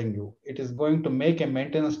finally telling you? It is going to make a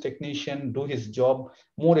maintenance technician do his job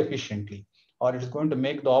more efficiently, or it is going to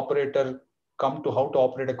make the operator come to how to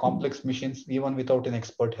operate a complex machines even without an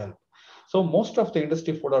expert help. So most of the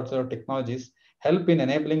Industry 4.0 technologies help in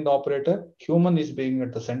enabling the operator. Human is being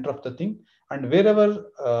at the center of the thing. And wherever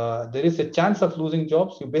there is a chance of losing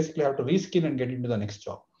jobs, you basically have to reskill and get into the next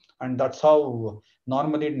job. And that's how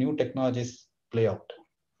normally new technologies play out.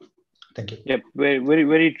 Thank you. Yep,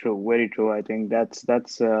 very true, very true. I think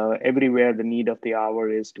that's everywhere the need of the hour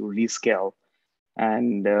is to rescale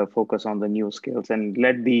and focus on the new skills and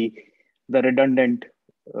let the redundant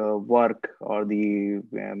work or the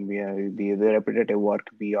repetitive work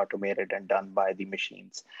be automated and done by the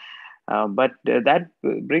machines. But that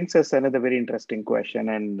brings us another very interesting question,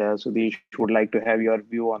 and Sudesh would like to have your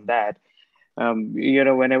view on that.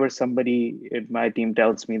 Whenever somebody in my team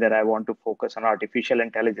tells me that I want to focus on artificial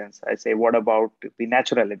intelligence, I say, what about the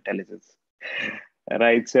natural intelligence?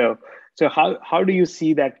 Right. So how do you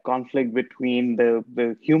see that conflict between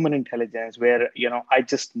the human intelligence where, I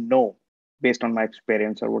just know based on my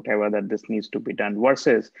experience or whatever that this needs to be done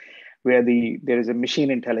versus where there is a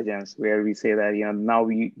machine intelligence where we say that, now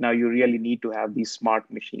you really need to have these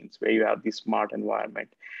smart machines where you have this smart environment.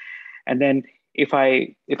 And then if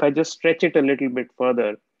I just stretch it a little bit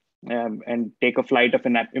further, and take a flight of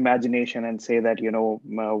an imagination and say that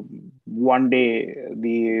one day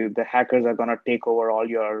the hackers are going to take over all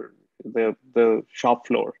the shop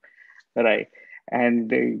floor, right? And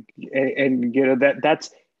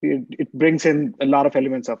that's it brings in a lot of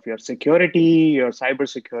elements of your security, your cyber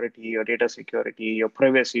security, your data security, your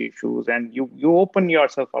privacy issues, and you open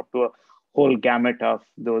yourself up to a whole gamut of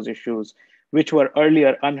those issues which were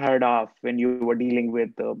earlier unheard of when you were dealing with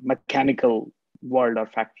the mechanical world or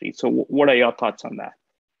factory. So what are your thoughts on that?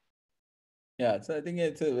 Yeah, so I think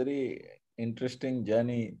it's a very interesting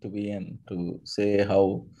journey to be in, to say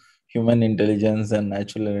how human intelligence and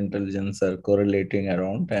natural intelligence are correlating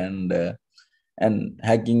around, and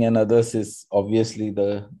hacking and others is obviously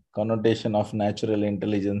the connotation of natural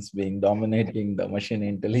intelligence being dominating the machine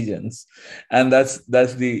intelligence, and that's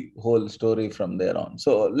the whole story from there on.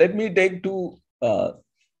 So let me take two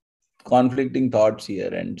conflicting thoughts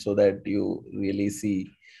here, and so that you really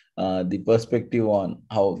see the perspective on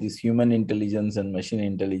how this human intelligence and machine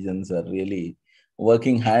intelligence are really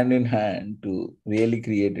working hand in hand to really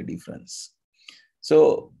create a difference.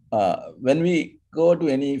 So when we go to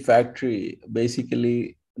any factory,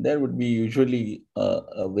 basically there would be usually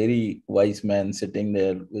a very wise man sitting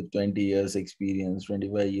there with 20 years experience,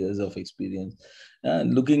 25 years of experience,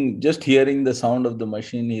 and just hearing the sound of the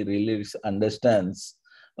machine, he really understands,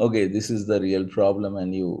 okay, this is the real problem,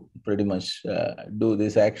 and you pretty much do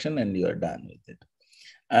this action and you are done with it.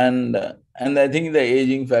 And I think the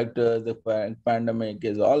aging factor, the pandemic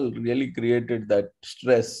has all really created that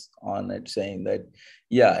stress on it, saying that,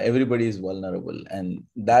 yeah, everybody is vulnerable. And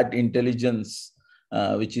that intelligence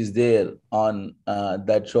which is there on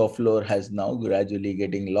that shop floor has now gradually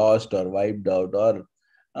getting lost or wiped out or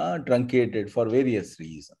truncated for various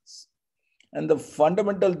reasons. And the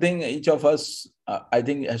fundamental thing, each of us, I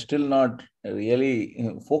think, has still not really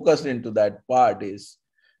focused into that part is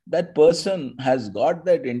that person has got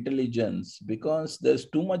that intelligence because there's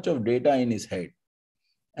too much of data in his head.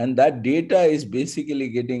 And that data is basically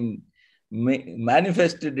getting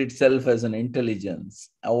manifested itself as an intelligence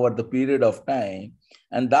over the period of time.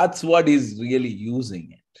 And that's what is really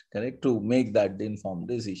using it, correct, to make that informed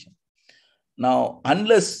decision. Now,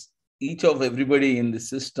 unless each of everybody in the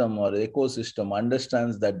system or ecosystem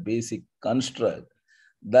understands that basic construct,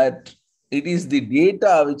 that it is the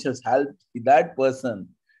data which has helped that person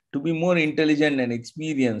to be more intelligent and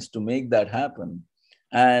experienced to make that happen.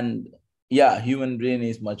 And yeah, human brain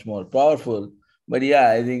is much more powerful, but yeah,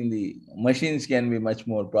 I think the machines can be much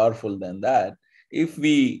more powerful than that if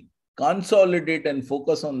we consolidate and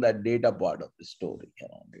focus on that data part of the story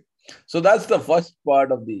around it. So that's the first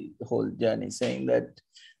part of the whole journey, saying that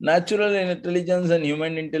natural intelligence and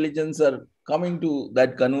human intelligence are coming to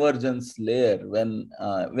that convergence layer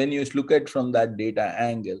when you look at from that data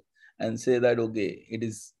angle and say that, okay, it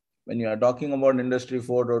is when you are talking about industry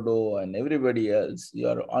 4.0 and everybody else, you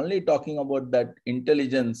are only talking about that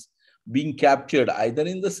intelligence being captured either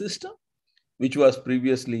in the system, which was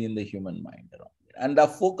previously in the human mind. And the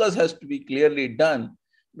focus has to be clearly done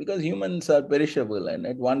because humans are perishable. And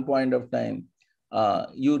at one point of time,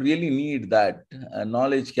 you really need that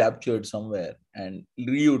knowledge captured somewhere and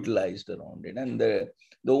reutilized around it. And the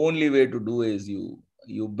only way to do is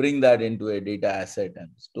you bring that into a data asset and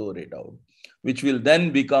store it out, which will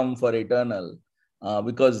then become for eternal,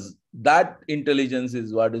 because that intelligence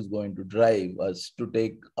is what is going to drive us to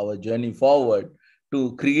take our journey forward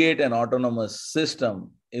to create an autonomous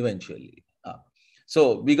system eventually.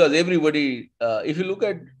 So, because everybody, if you look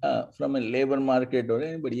at from a labor market or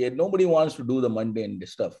anybody, nobody wants to do the mundane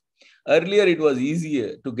stuff. Earlier, it was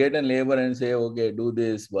easier to get a labor and say, okay, do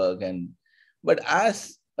this work. But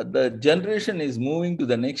as the generation is moving to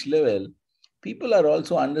the next level, people are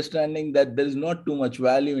also understanding that there is not too much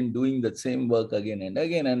value in doing the same work again and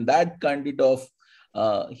again. And that quantity of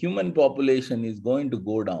human population is going to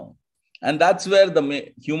go down. And that's where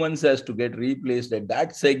the humans has to get replaced at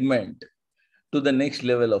that segment to the next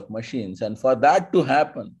level of machines. And for that to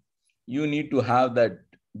happen, you need to have that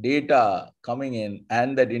data coming in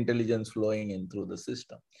and that intelligence flowing in through the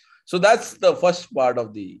system. So that's the first part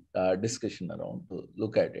of the discussion around to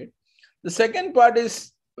look at it. The second part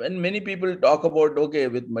is when many people talk about, okay,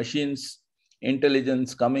 with machines,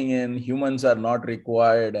 intelligence coming in, humans are not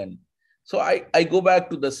required. And so I go back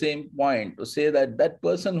to the same point to say that that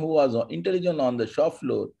person who was intelligent on the shop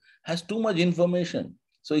floor has too much information.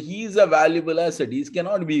 So he is a valuable asset. He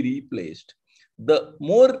cannot be replaced. The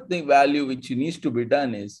more the value which needs to be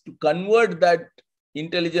done is to convert that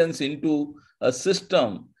intelligence into a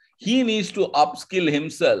system. He needs to upskill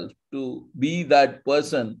himself to be that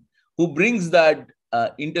person who brings that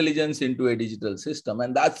intelligence into a digital system.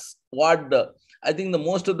 And that's what I think the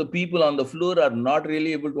most of the people on the floor are not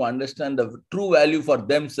really able to understand the true value for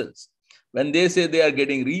themselves. When they say they are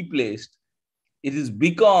getting replaced, it is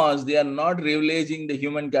because they are not realizing the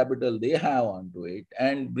human capital they have onto it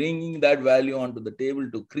and bringing that value onto the table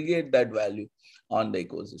to create that value on the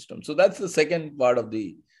ecosystem. So that's the second part of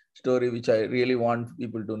the story, which I really want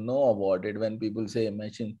people to know about it. When people say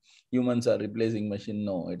humans are replacing machine,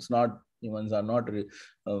 no, it's not. Humans are not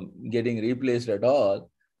getting replaced at all.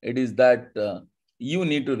 It is that you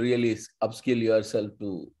need to really upskill yourself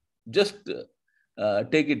to just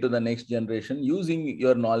take it to the next generation using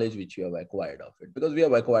your knowledge which you have acquired of it, because we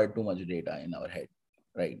have acquired too much data in our head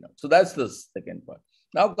right now. So that's the second part.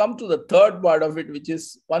 Now come to the third part of it, which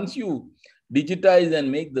is once you digitize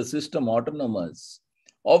and make the system autonomous,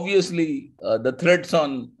 obviously the threats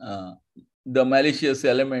on the malicious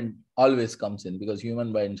element always comes in, because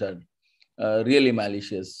human minds are really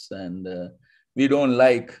malicious, and we don't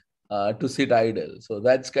like to sit idle. So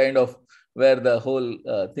that's kind of where the whole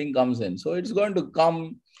thing comes in. So it's going to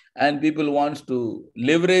come, and people want to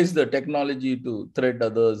leverage the technology to threat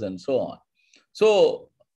others and so on. So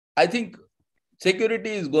I think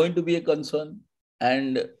security is going to be a concern,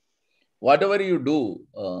 and whatever you do,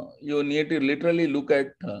 you need to literally look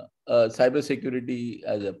at cybersecurity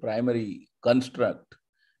as a primary construct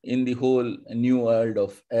in the whole new world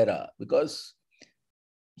of era, because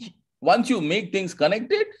once you make things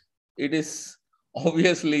connected, it is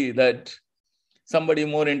obviously that somebody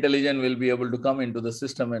more intelligent will be able to come into the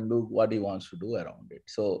system and do what he wants to do around it.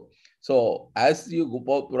 So as you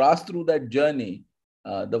pass through that journey,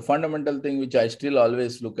 the fundamental thing which I still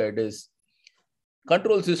always look at is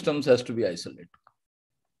control systems has to be isolated.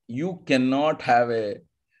 You cannot have a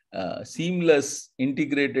seamless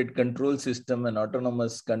integrated control system and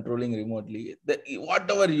autonomous controlling remotely.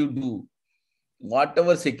 Whatever you do,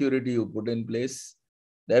 whatever security you put in place,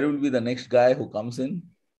 there will be the next guy who comes in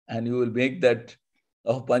and you will make that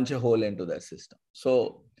punch a hole into that system.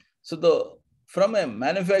 So from a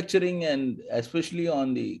manufacturing and especially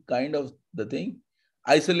on the kind of the thing,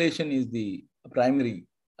 isolation is the primary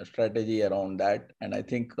strategy around that. And I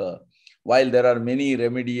think while there are many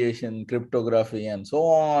remediation, cryptography, and so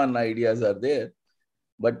on ideas are there,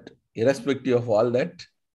 but irrespective of all that,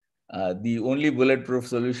 the only bulletproof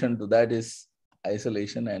solution to that is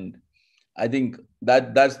isolation. And I think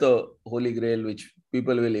that's the holy grail, which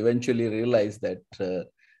people will eventually realize that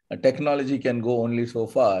technology can go only so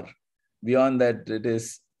far, Beyond that, it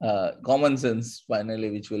is common sense finally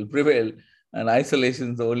which will prevail, and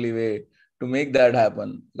isolation is the only way to make that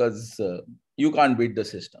happen, because you can't beat the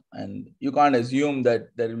system, and you can't assume that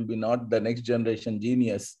there will be not the next generation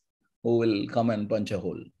genius who will come and punch a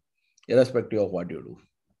hole, irrespective of what you do.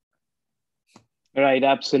 Right,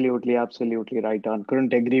 absolutely, absolutely right on.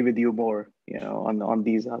 Couldn't agree with you more, on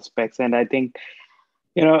these aspects. And I think,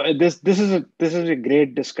 this is a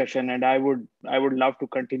great discussion, and I would love to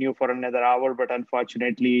continue for another hour, but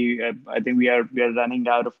unfortunately, I think we are running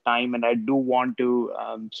out of time, and I do want to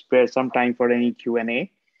spare some time for any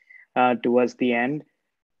Q&A towards the end.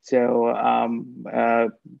 So,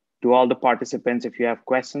 to all the participants, if you have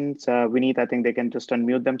questions, Vineet, I think they can just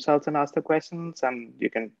unmute themselves and ask the questions, and you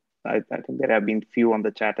can. I think there have been few on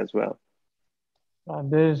the chat as well.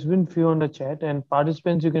 There's been few on the chat, and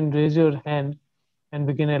participants, you can raise your hand, and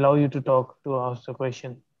we can allow you to talk to ask the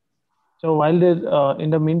question. So while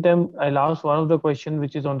in the meantime, I'll ask one of the question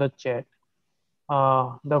which is on the chat.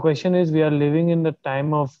 The question is: we are living in the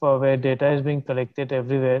time of where data is being collected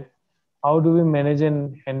everywhere. How do we manage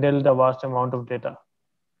and handle the vast amount of data?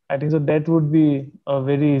 I think so. That would be a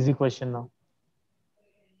very easy question now.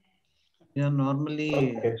 Yeah, normally.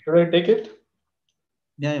 Okay, should I take it?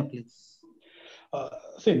 Yeah, please.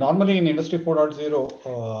 See, normally in Industry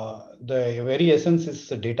 4.0, the very essence is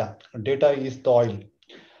the data. Data is the oil.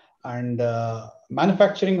 And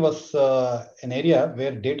manufacturing was an area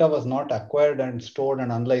where data was not acquired and stored and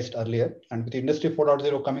analyzed earlier. And with Industry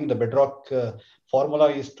 4.0 coming, the bedrock formula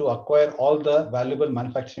is to acquire all the valuable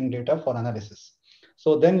manufacturing data for analysis.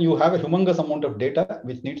 So then you have a humongous amount of data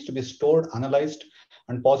which needs to be stored, analyzed,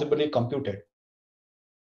 and possibly computed.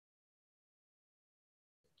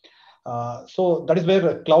 So that is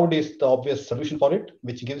where cloud is the obvious solution for it,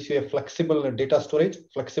 which gives you a flexible data storage,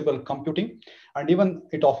 flexible computing, and even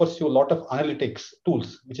it offers you a lot of analytics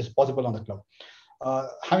tools, which is possible on the cloud.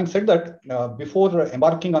 Having said that, before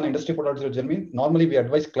embarking on Industry 4.0 journey, normally we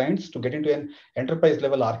advise clients to get into an enterprise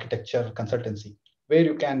level architecture consultancy, where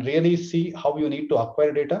you can really see how you need to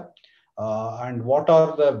acquire data, and what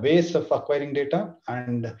are the ways of acquiring data.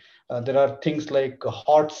 And there are things like a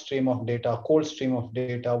hot stream of data, cold stream of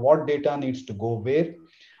data, what data needs to go where.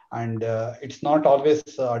 And it's not always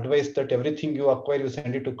advised that everything you acquire, you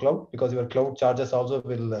send it to cloud, because your cloud charges also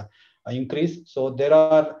will increase. So there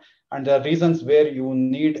are reasons where you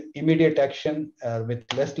need immediate action with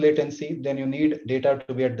less latency. Then you need data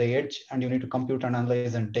to be at the edge, and you need to compute and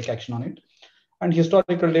analyze and take action on it. And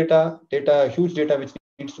historical data, huge data which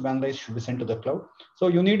needs to be analyzed should be sent to the cloud. So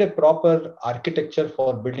you need a proper architecture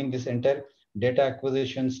for building this entire data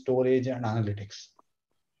acquisition, storage, and analytics.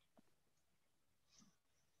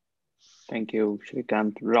 Thank you,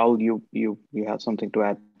 Shrikant. Rahul, you have something to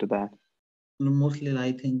add to that? Mostly,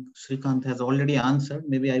 I think Shrikant has already answered.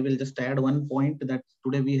 Maybe I will just add one point, that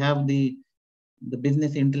today we have the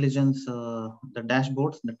business intelligence, the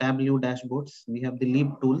dashboards, the Tableau dashboards. We have the Leap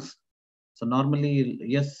tools. So normally,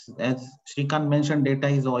 yes, as Shrikant mentioned, data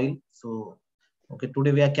is oil. So, okay,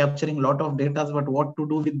 today we are capturing a lot of data, but what to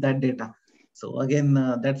do with that data? So again,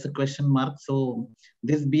 that's a question mark. So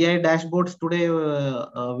this BI dashboards today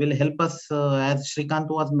will help us, as Shrikant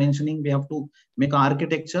was mentioning, we have to make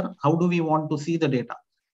architecture. How do we want to see the data?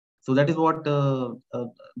 So that is what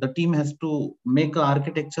the team has to make an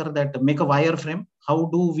architecture, that make a wireframe. How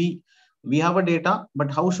do we have a data,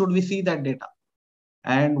 but how should we see that data?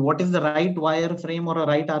 And what is the right wireframe or a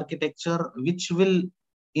right architecture which will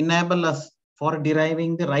enable us for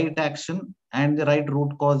deriving the right action and the right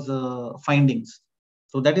root cause findings.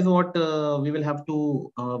 So that is what we will have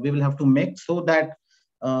to make, so that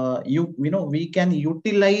we can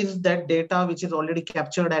utilize that data which is already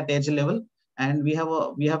captured at edge level, and we have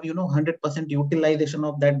 100% utilization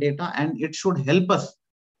of that data, and it should help us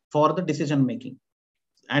for the decision making.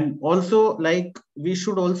 And also, like, we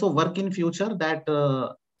should also work in future that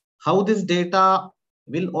how this data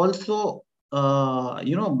will also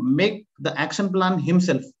make the action plan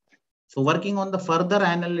himself. So working on the further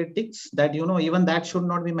analytics, that even that should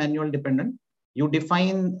not be manual dependent. You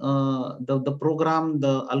define the program,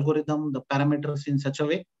 the algorithm, the parameters in such a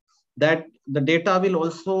way that the data will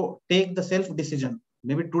also take the self decision.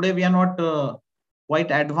 Maybe today we are not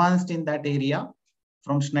quite advanced in that area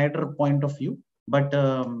from Schneider point of view, but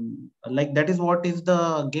like, that is what is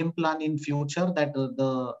the game plan in future, that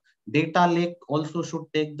the data lake also should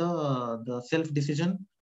take the self decision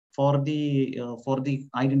for the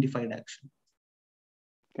identified action.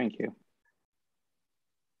 Thank you.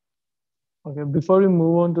 Okay, before we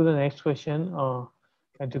move on to the next question, I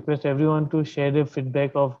request everyone to share their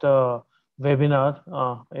feedback of the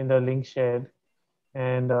webinar in the link shared.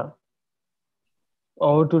 And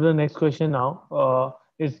over to the next question now.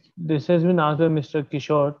 This has been asked by Mr.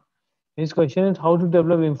 Kishore. His question is how to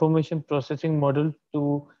develop information processing model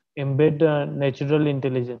to embed natural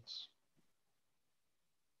intelligence.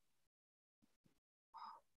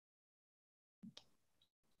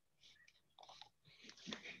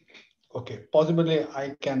 Okay, possibly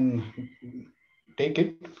I can take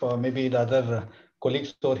it for maybe the other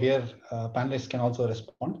colleagues over here, panelists can also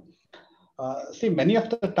respond. See, many of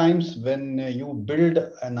the times when you build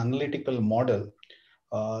an analytical model,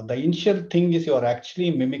 the initial thing is you are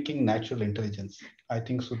actually mimicking natural intelligence. I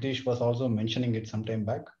think Sudhish was also mentioning it some time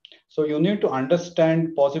back. So you need to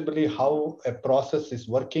understand possibly how a process is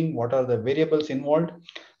working, what are the variables involved.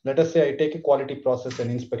 Let us say I take a quality process and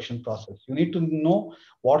inspection process. You need to know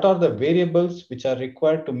what are the variables which are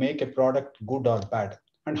required to make a product good or bad,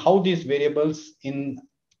 and how these variables in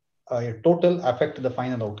total affect the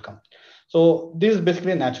final outcome. So this is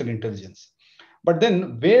basically natural intelligence. But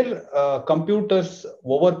then where computers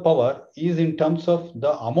overpower is in terms of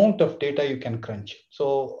the amount of data you can crunch.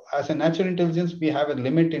 So as a natural intelligence, we have a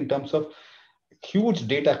limit in terms of huge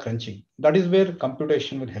data crunching. That is where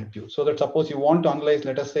computation will help you. So that suppose you want to analyze,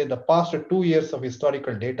 let us say, the past 2 years of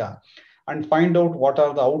historical data and find out what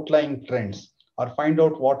are the outlying trends or find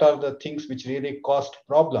out what are the things which really caused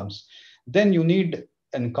problems, then you need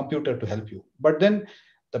a computer to help you. But then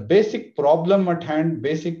the basic problem at hand,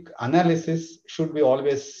 basic analysis should be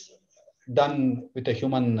always done with a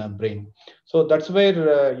human brain. So that's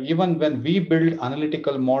where even when we build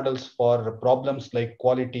analytical models for problems like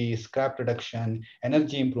quality, scrap reduction,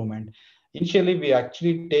 energy improvement, initially we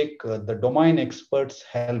actually take the domain experts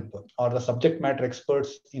help or the subject matter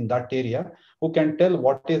experts in that area who can tell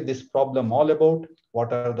what is this problem all about,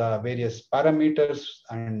 what are the various parameters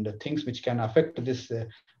and things which can affect this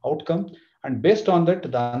outcome. And based on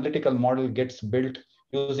that, the analytical model gets built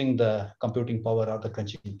using the computing power or the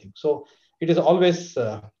crunching thing. So it is always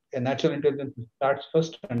a natural intelligence starts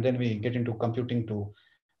first, and then we get into computing to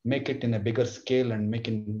make it in a bigger scale and make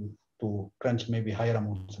it to crunch maybe higher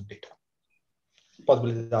amounts of data.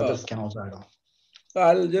 Possibly the others can also add on.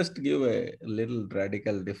 I'll just give a little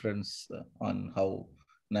radical difference on how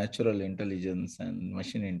natural intelligence and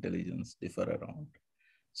machine intelligence differ around.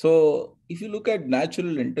 So if you look at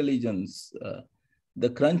natural intelligence, the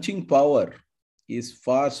crunching power is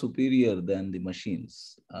far superior than the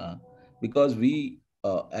machines because we,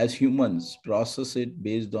 as humans, process it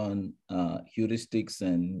based on heuristics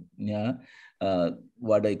and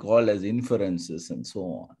what I call as inferences and so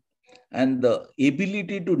on. And the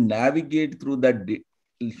ability to navigate through that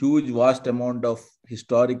huge, vast amount of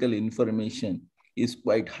historical information is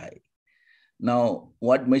quite high. Now,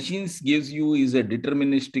 what machines gives you is a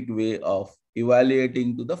deterministic way of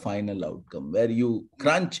evaluating to the final outcome, where you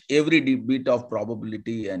crunch every bit of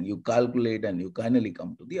probability and you calculate and you finally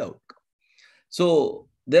come to the outcome. So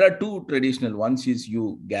there are two traditional ones: is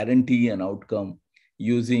you guarantee an outcome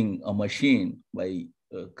using a machine by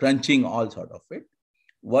crunching all sort of it,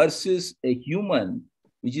 versus a human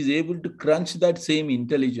which is able to crunch that same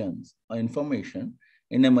intelligence or information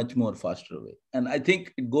in a much more faster way. And I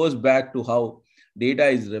think it goes back to how data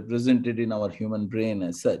is represented in our human brain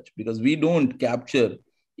as such, because we don't capture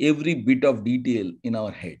every bit of detail in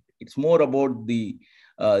our head. It's more about the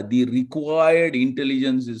required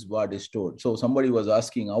intelligence is what is stored. So somebody was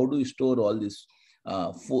asking, how do you store all this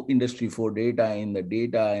industry 4 data in the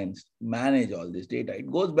data and manage all this data?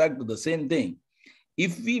 It goes back to the same thing.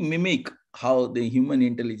 If we mimic how the human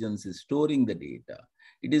intelligence is storing the data,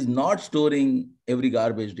 it is not storing every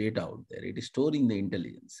garbage data out there. It is storing the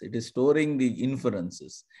intelligence. It is storing the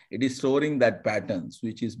inferences. It is storing that patterns,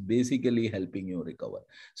 which is basically helping you recover.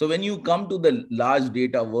 So when you come to the large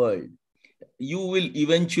data world, you will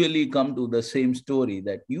eventually come to the same story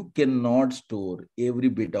that you cannot store every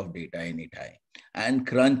bit of data anytime and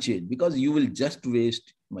crunch it, because you will just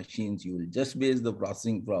waste machines. You will just waste the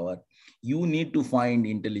processing power. You need to find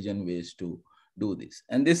intelligent ways to do this.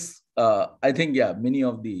 And this, I think, many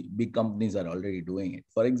of the big companies are already doing it.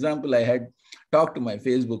 For example, I had talked to my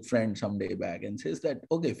Facebook friend some day back and says that,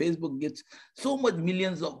 okay, Facebook gets so much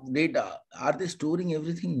millions of data. Are they storing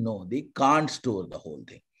everything? No, they can't store the whole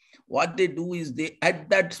thing. What they do is they, at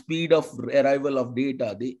that speed of arrival of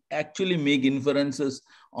data, they actually make inferences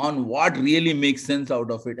on what really makes sense out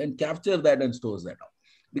of it and capture that and stores that out.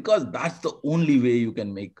 Because that's the only way you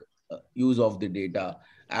can make use of the data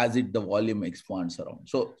as the volume expands around.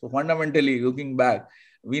 So fundamentally, looking back,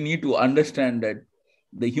 we need to understand that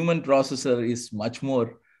the human processor is much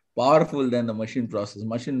more powerful than the machine processor.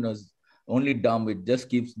 Machine is only dumb. It just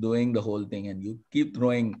keeps doing the whole thing, and you keep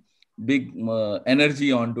throwing big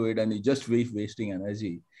energy onto it and you just wasting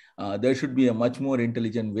energy. There should be a much more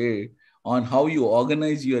intelligent way on how you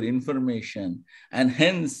organize your information, and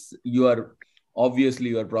hence your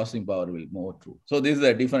processing power will move through. So this is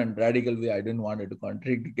a different radical way. I didn't want it to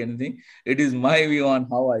contradict anything. It is my view on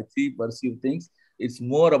how I perceive things. It's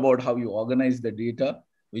more about how you organize the data,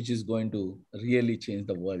 which is going to really change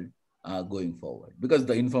the world going forward, because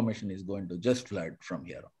the information is going to just flood from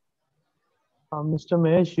here on. Mr.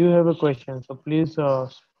 Mahesh, you have a question, so please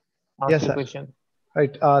ask Yes, your sir. question.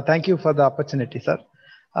 Right. Thank you for the opportunity, sir.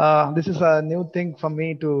 This is a new thing for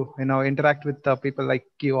me to interact with people like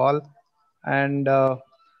you all, and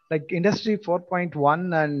like Industry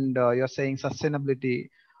 4.1, and you're saying sustainability.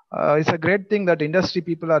 It's a great thing that industry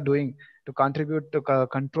people are doing to contribute to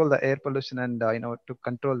control the air pollution and to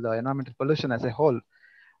control the environmental pollution as a whole.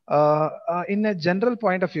 In a general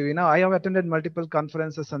point of view, I have attended multiple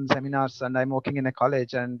conferences and seminars, and I'm working in a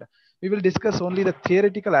college, and we will discuss only the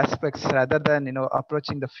theoretical aspects rather than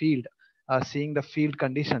approaching the field, seeing the field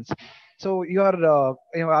conditions. So you are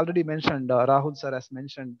already mentioned, Rahul sir has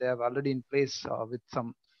mentioned, they have already in place with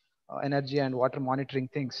some energy and water monitoring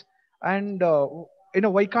things, and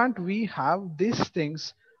why can't we have these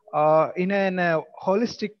things in a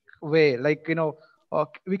holistic way, like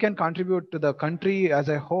we can contribute to the country as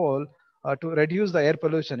a whole to reduce the air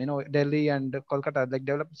pollution. Delhi and Kolkata, like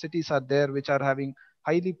developed cities are there which are having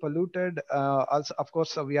highly polluted. Also, of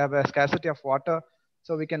course, we have a scarcity of water,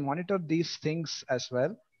 so we can monitor these things as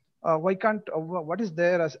well. Why can't what is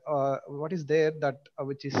there that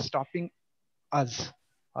which is stopping us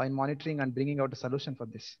in monitoring and bringing out a solution for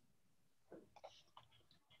this?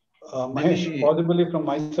 Mahesh, possibly from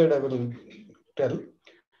my side, I will tell.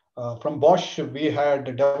 From Bosch, we had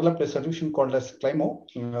developed a solution called as Climo,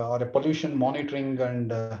 or a pollution monitoring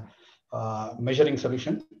and measuring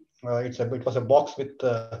solution. It was a box with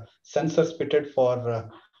sensors fitted for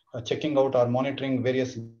checking out or monitoring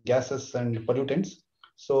various gases and pollutants.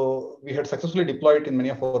 So we had successfully deployed it in many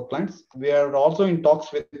of our plants. We are also in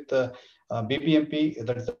talks with BBMP,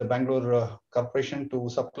 that is the Bangalore Corporation, to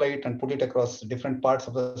supply it and put it across different parts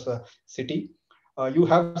of the city. You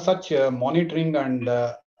have such monitoring and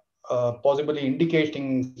possibly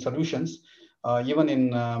indicating solutions even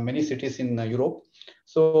in many cities in Europe.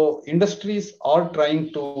 So industries are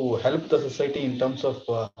trying to help the society in terms of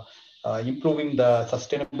improving the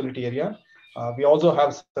sustainability area. We also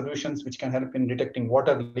have solutions which can help in detecting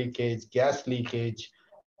water leakage, gas leakage,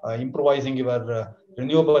 improvising your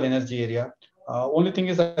renewable energy area. Only thing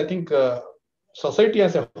is, I think society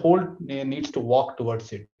as a whole needs to walk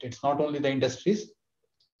towards it. It's not only the industries,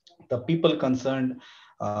 the people concerned,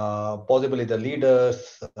 possibly the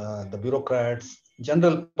leaders, the bureaucrats,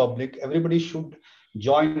 general public, everybody should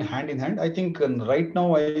join hand in hand. I think right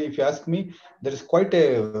now, if you ask me, there is quite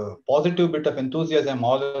a positive bit of enthusiasm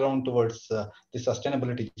all around towards the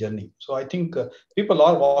sustainability journey. So I think people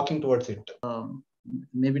are walking towards it.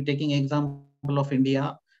 Maybe taking example of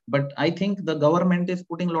India, but I think the government is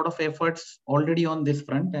putting a lot of efforts already on this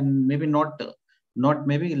front, and maybe not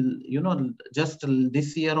maybe just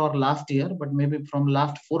this year or last year, but maybe from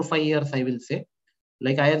last 4 or 5 years, I will say.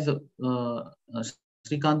 Like as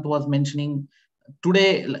Srikanth was mentioning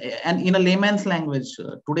today, and in a layman's language,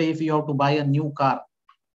 today if you have to buy a new car,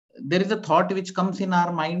 there is a thought which comes in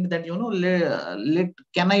our mind that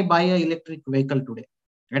can I buy an electric vehicle today?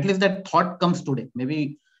 At least that thought comes today.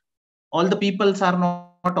 Maybe all the peoples are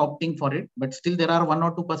not opting for it, but still there are 1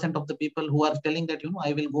 or 2% of the people who are telling that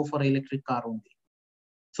I will go for an electric car only.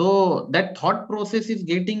 So that thought process is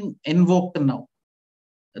getting invoked now.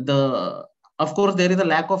 Of course, there is a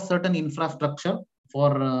lack of certain infrastructure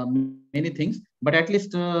for many things, but at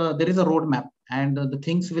least there is a roadmap, and the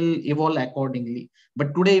things will evolve accordingly.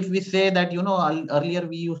 But today, if we say that earlier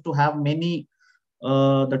we used to have many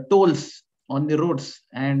the tolls on the roads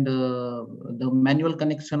and the manual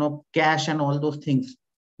connection of cash and all those things.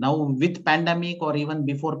 Now with pandemic, or even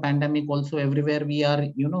before pandemic also, everywhere we are,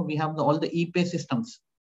 we have all the e-pay systems.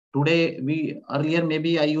 Today, earlier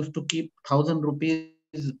maybe I used to keep 1,000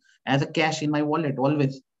 rupees as a cash in my wallet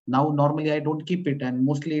always. Now normally I don't keep it, and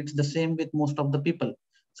mostly it's the same with most of the people.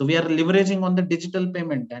 So we are leveraging on the digital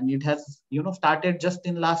payment, and it has started just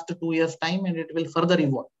in last 2 years time, and it will further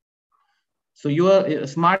evolve. So your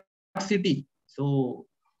smart city. So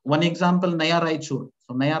one example, Naya Raichur.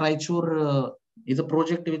 So Naya Raichur is a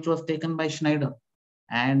project which was taken by Schneider,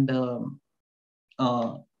 and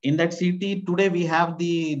in that city today we have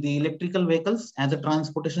the electrical vehicles as a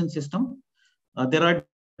transportation system. There are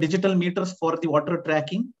digital meters for the water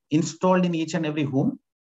tracking installed in each and every home.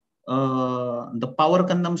 The power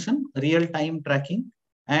consumption, real-time tracking,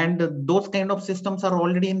 and those kind of systems are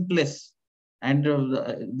already in place. And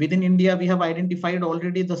within India, we have identified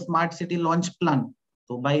already the smart city launch plan.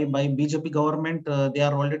 So by BJP government, they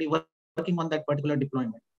are already working on that particular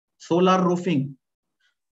deployment. Solar roofing.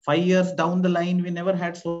 5 years down the line, we never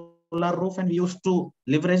had solar roof, and we used to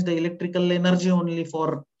leverage the electrical energy only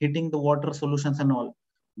for heating the water solutions and all.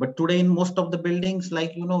 But today, in most of the buildings,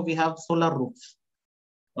 like we have solar roofs.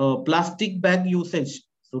 Plastic bag usage.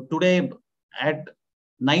 So today, at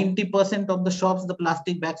 90% of the shops, the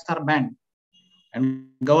plastic bags are banned, and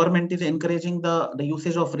government is encouraging the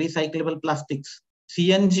usage of recyclable plastics.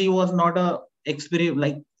 CNG was not a experiment,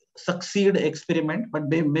 like succeed experiment, but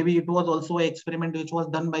maybe it was also an experiment which was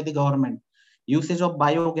done by the government. Usage of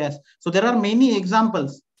biogas. So there are many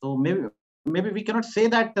examples. So maybe we cannot say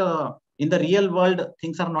that in the real world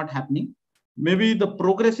things are not happening. Maybe the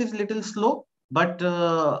progress is little slow, but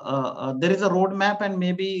there is a roadmap, and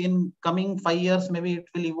maybe in coming 5 years, maybe it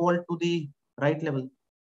will evolve to the right level.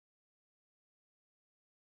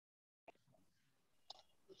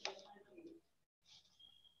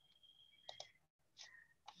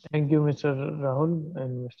 Thank you, Mr. Rahul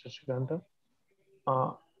and Mr. Srikanta.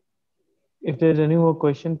 Uh, if there's any more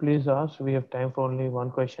question, please ask. We have time for only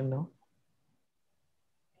one question now.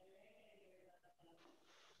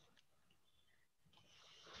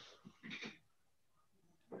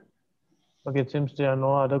 Okay, it seems there are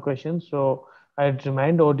no other questions. So I'd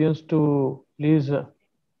remind audience to please fill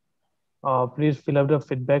out the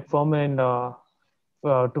feedback form, and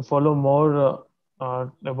to follow more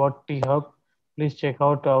about T Hub, please check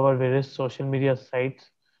out our various social media sites.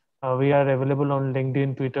 We are available on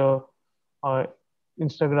LinkedIn, Twitter, uh,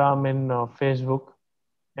 Instagram, and Facebook.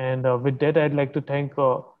 And with that, I'd like to thank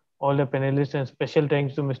all the panelists, and special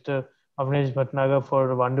thanks to Mr. Avnish Bhatnagar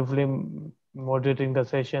for wonderfully moderating the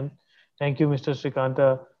session. Thank you, Mr.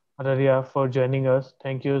 Srikanta Araria, for joining us.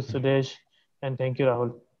 Thank you, Sudesh, and thank you,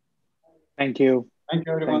 Rahul. Thank you. Thank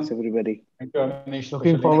you, everyone. Thanks, everybody. Thank you, Anish.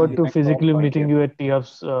 Looking Especially forward to thanks for all physically points meeting here. you at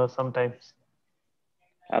THUBs sometimes.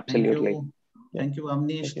 Absolutely. Thank you. Yeah. Thank you,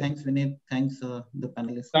 Amnish. Thank you. Thanks, Vinit. Thanks, the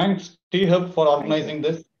panelists. Thanks, T Hub, for Thank you. organizing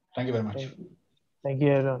this. Thank you very much. Thank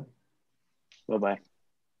you, everyone. Bye-bye.